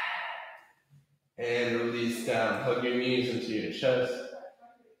 And release down. Hug your knees into your chest.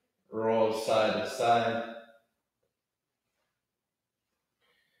 Roll side to side.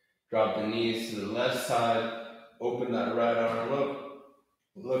 Drop the knees to the left side. Open that right arm up.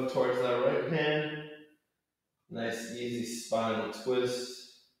 Look towards that right hand. Nice easy spinal twist.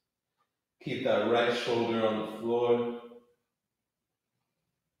 Keep that right shoulder on the floor.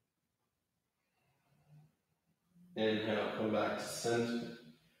 Inhale, come back to center.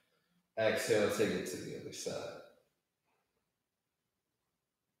 Exhale, take it to the other side.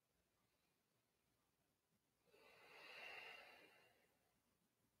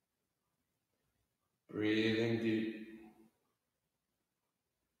 Breathing deep.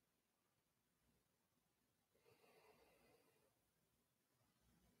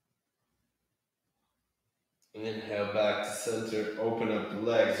 Inhale back to center, open up the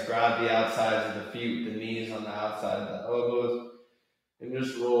legs, grab the outsides of the feet, the knees on the outside of the elbows, and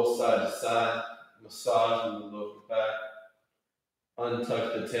just roll side to side, massage in the lower back,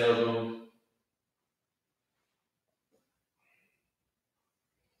 untuck the tailbone.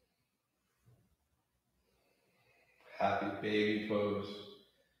 Happy baby pose.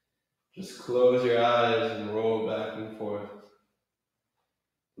 Just close your eyes and roll back and forth.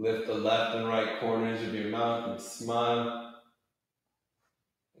 Lift the left and right corners of your mouth and smile.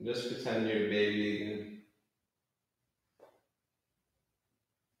 And just pretend you're a baby again.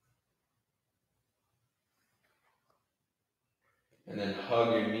 And then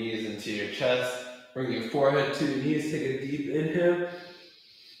hug your knees into your chest. Bring your forehead to your knees. Take a deep inhale.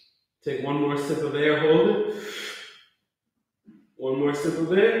 Take 1 more sip of air. Hold it. 1 more sip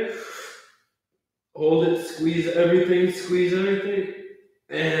of air. Hold it. Squeeze everything. Squeeze everything.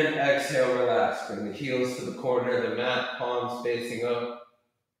 And exhale, relax. Bring the heels to the corner of the mat. Palms facing up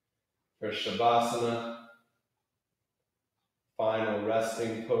for Shavasana. Final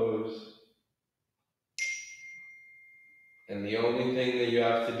resting pose. And the only thing that you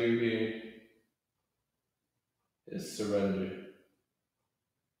have to do here is surrender.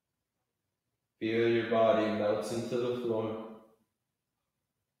 Feel your body melts into the floor.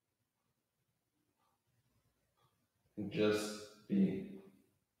 And just be.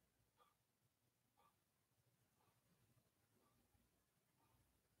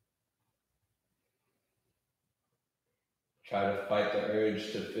 Try to fight the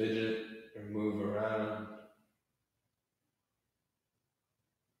urge to fidget or move around.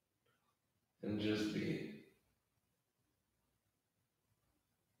 And just be.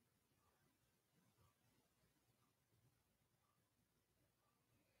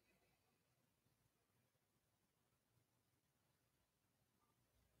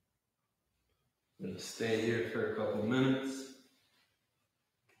 I'm going to stay here for a couple minutes.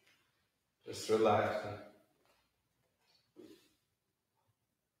 Just relaxing.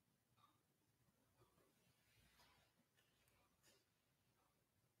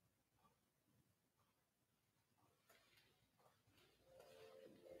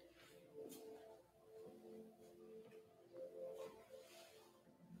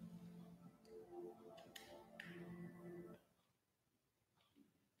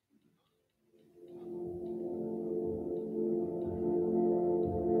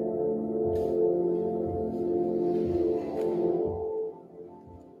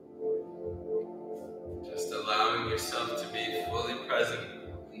 yourself to be fully present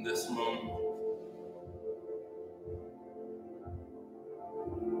in this moment.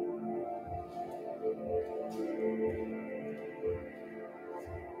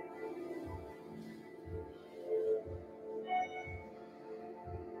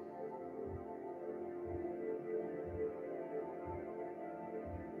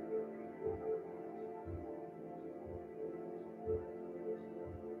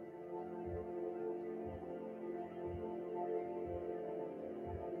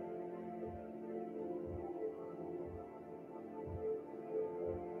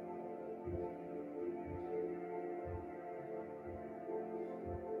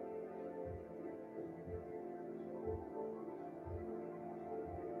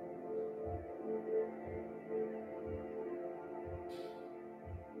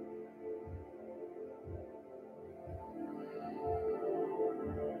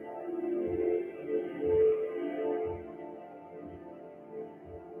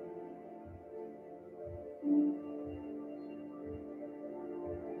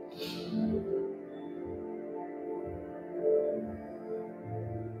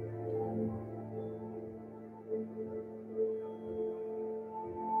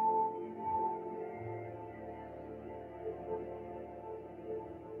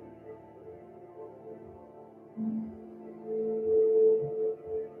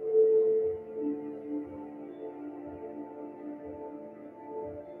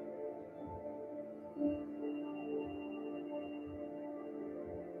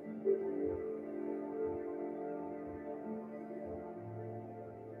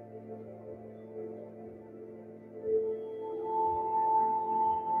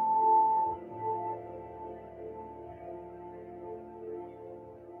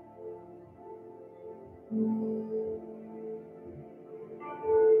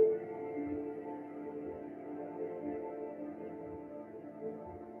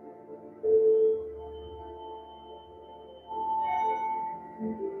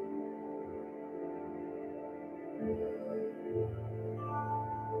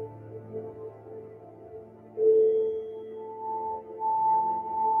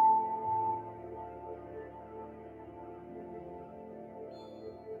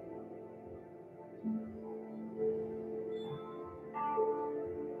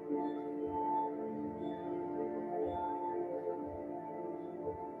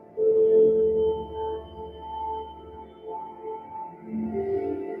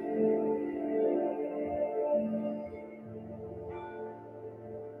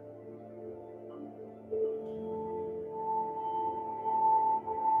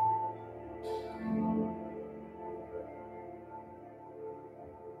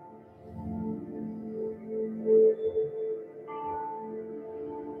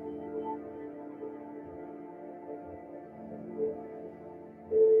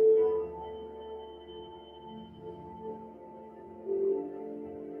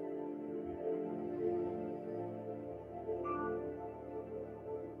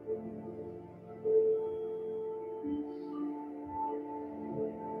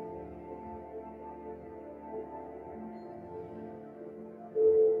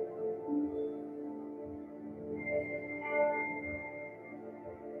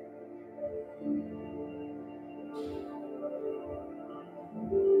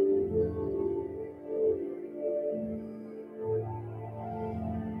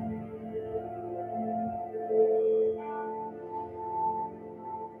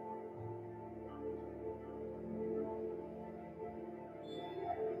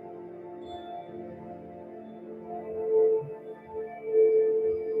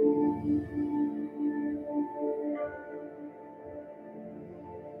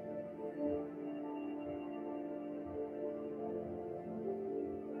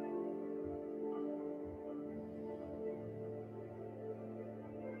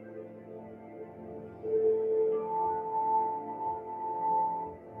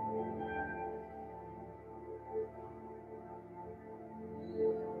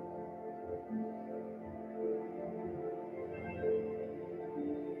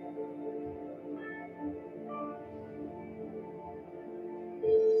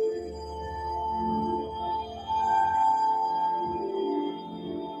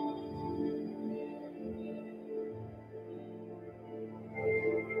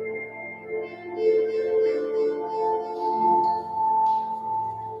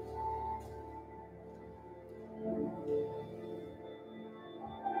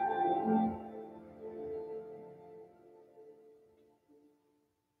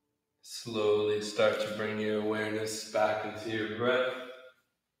 Slowly start to bring your awareness back into your breath.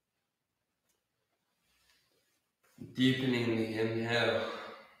 Deepening the inhale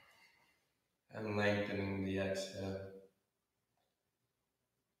and lengthening the exhale.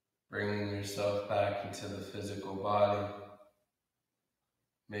 Bringing yourself back into the physical body.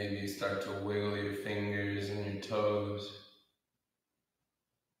 Maybe start to wiggle your fingers and your toes.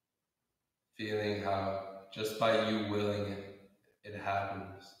 Feeling how just by you willing it, it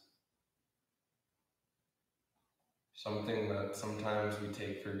happens. Something that sometimes we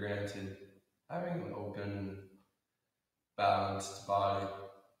take for granted, having an open, balanced body.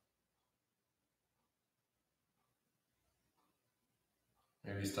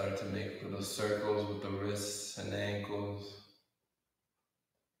 Maybe start to make little circles with the wrists and ankles.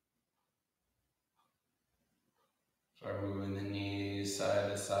 Start moving the knees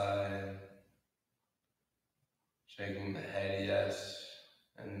side to side. Shaking the head yes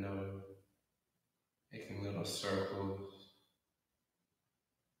and no. Making little circles.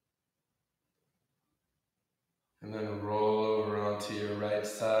 And then roll over onto your right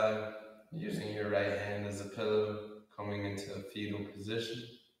side, using your right hand as a pillow, coming into a fetal position.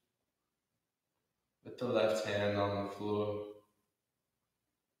 With the left hand on the floor.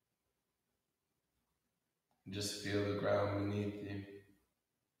 Just feel the ground beneath you.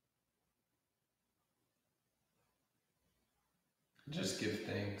 Just give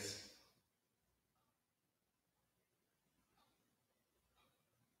thanks.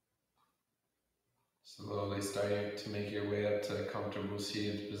 Slowly starting to make your way up to a comfortable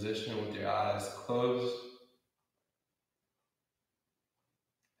seated position with your eyes closed.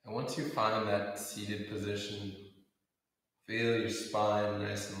 And once you find that seated position, feel your spine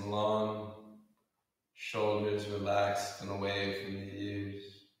nice and long, shoulders relaxed and away from the ears.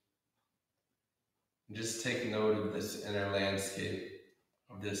 And just take note of this inner landscape,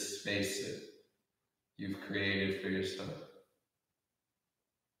 of this space that you've created for yourself.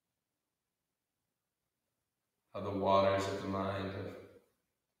 How the waters of the mind have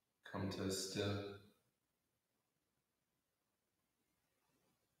come to a still.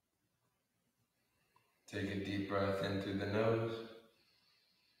 Take a deep breath in through the nose.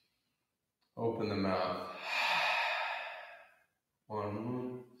 Open the mouth. One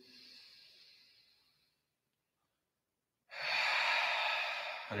more.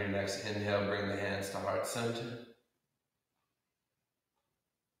 On your next inhale, bring the hands to heart center.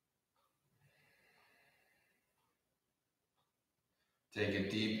 Take a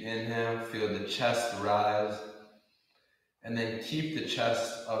deep inhale, feel the chest rise, and then keep the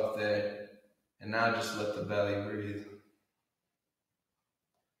chest up there, and now just let the belly breathe.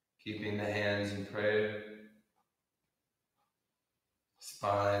 Keeping the hands in prayer,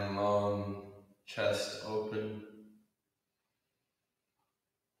 spine long, chest open.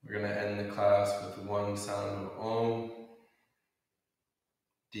 We're going to end the class with one sound of Om.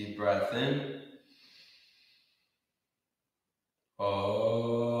 Deep breath in.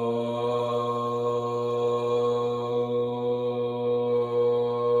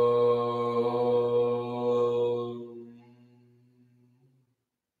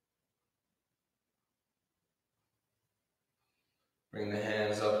 Bring the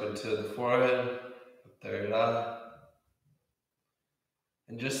hands up into the forehead, the third eye.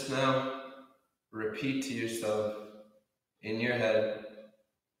 And just now, repeat to yourself in your head,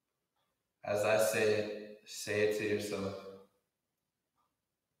 as I say it to yourself.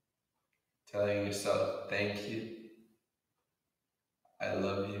 Telling yourself, thank you, I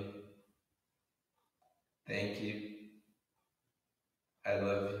love you, thank you, I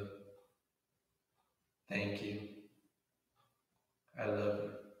love you, thank you, I love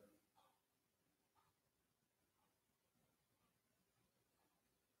you.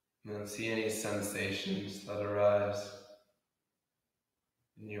 And then see any sensations that arise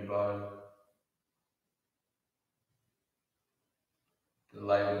in your body. The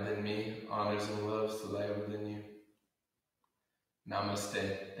light within me honors and loves the light within you.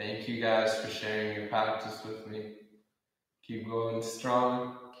 Namaste. Thank you guys for sharing your practice with me. Keep going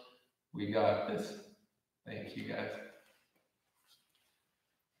strong. We got this. Thank you guys.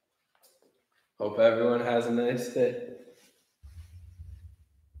 Hope everyone has a nice day.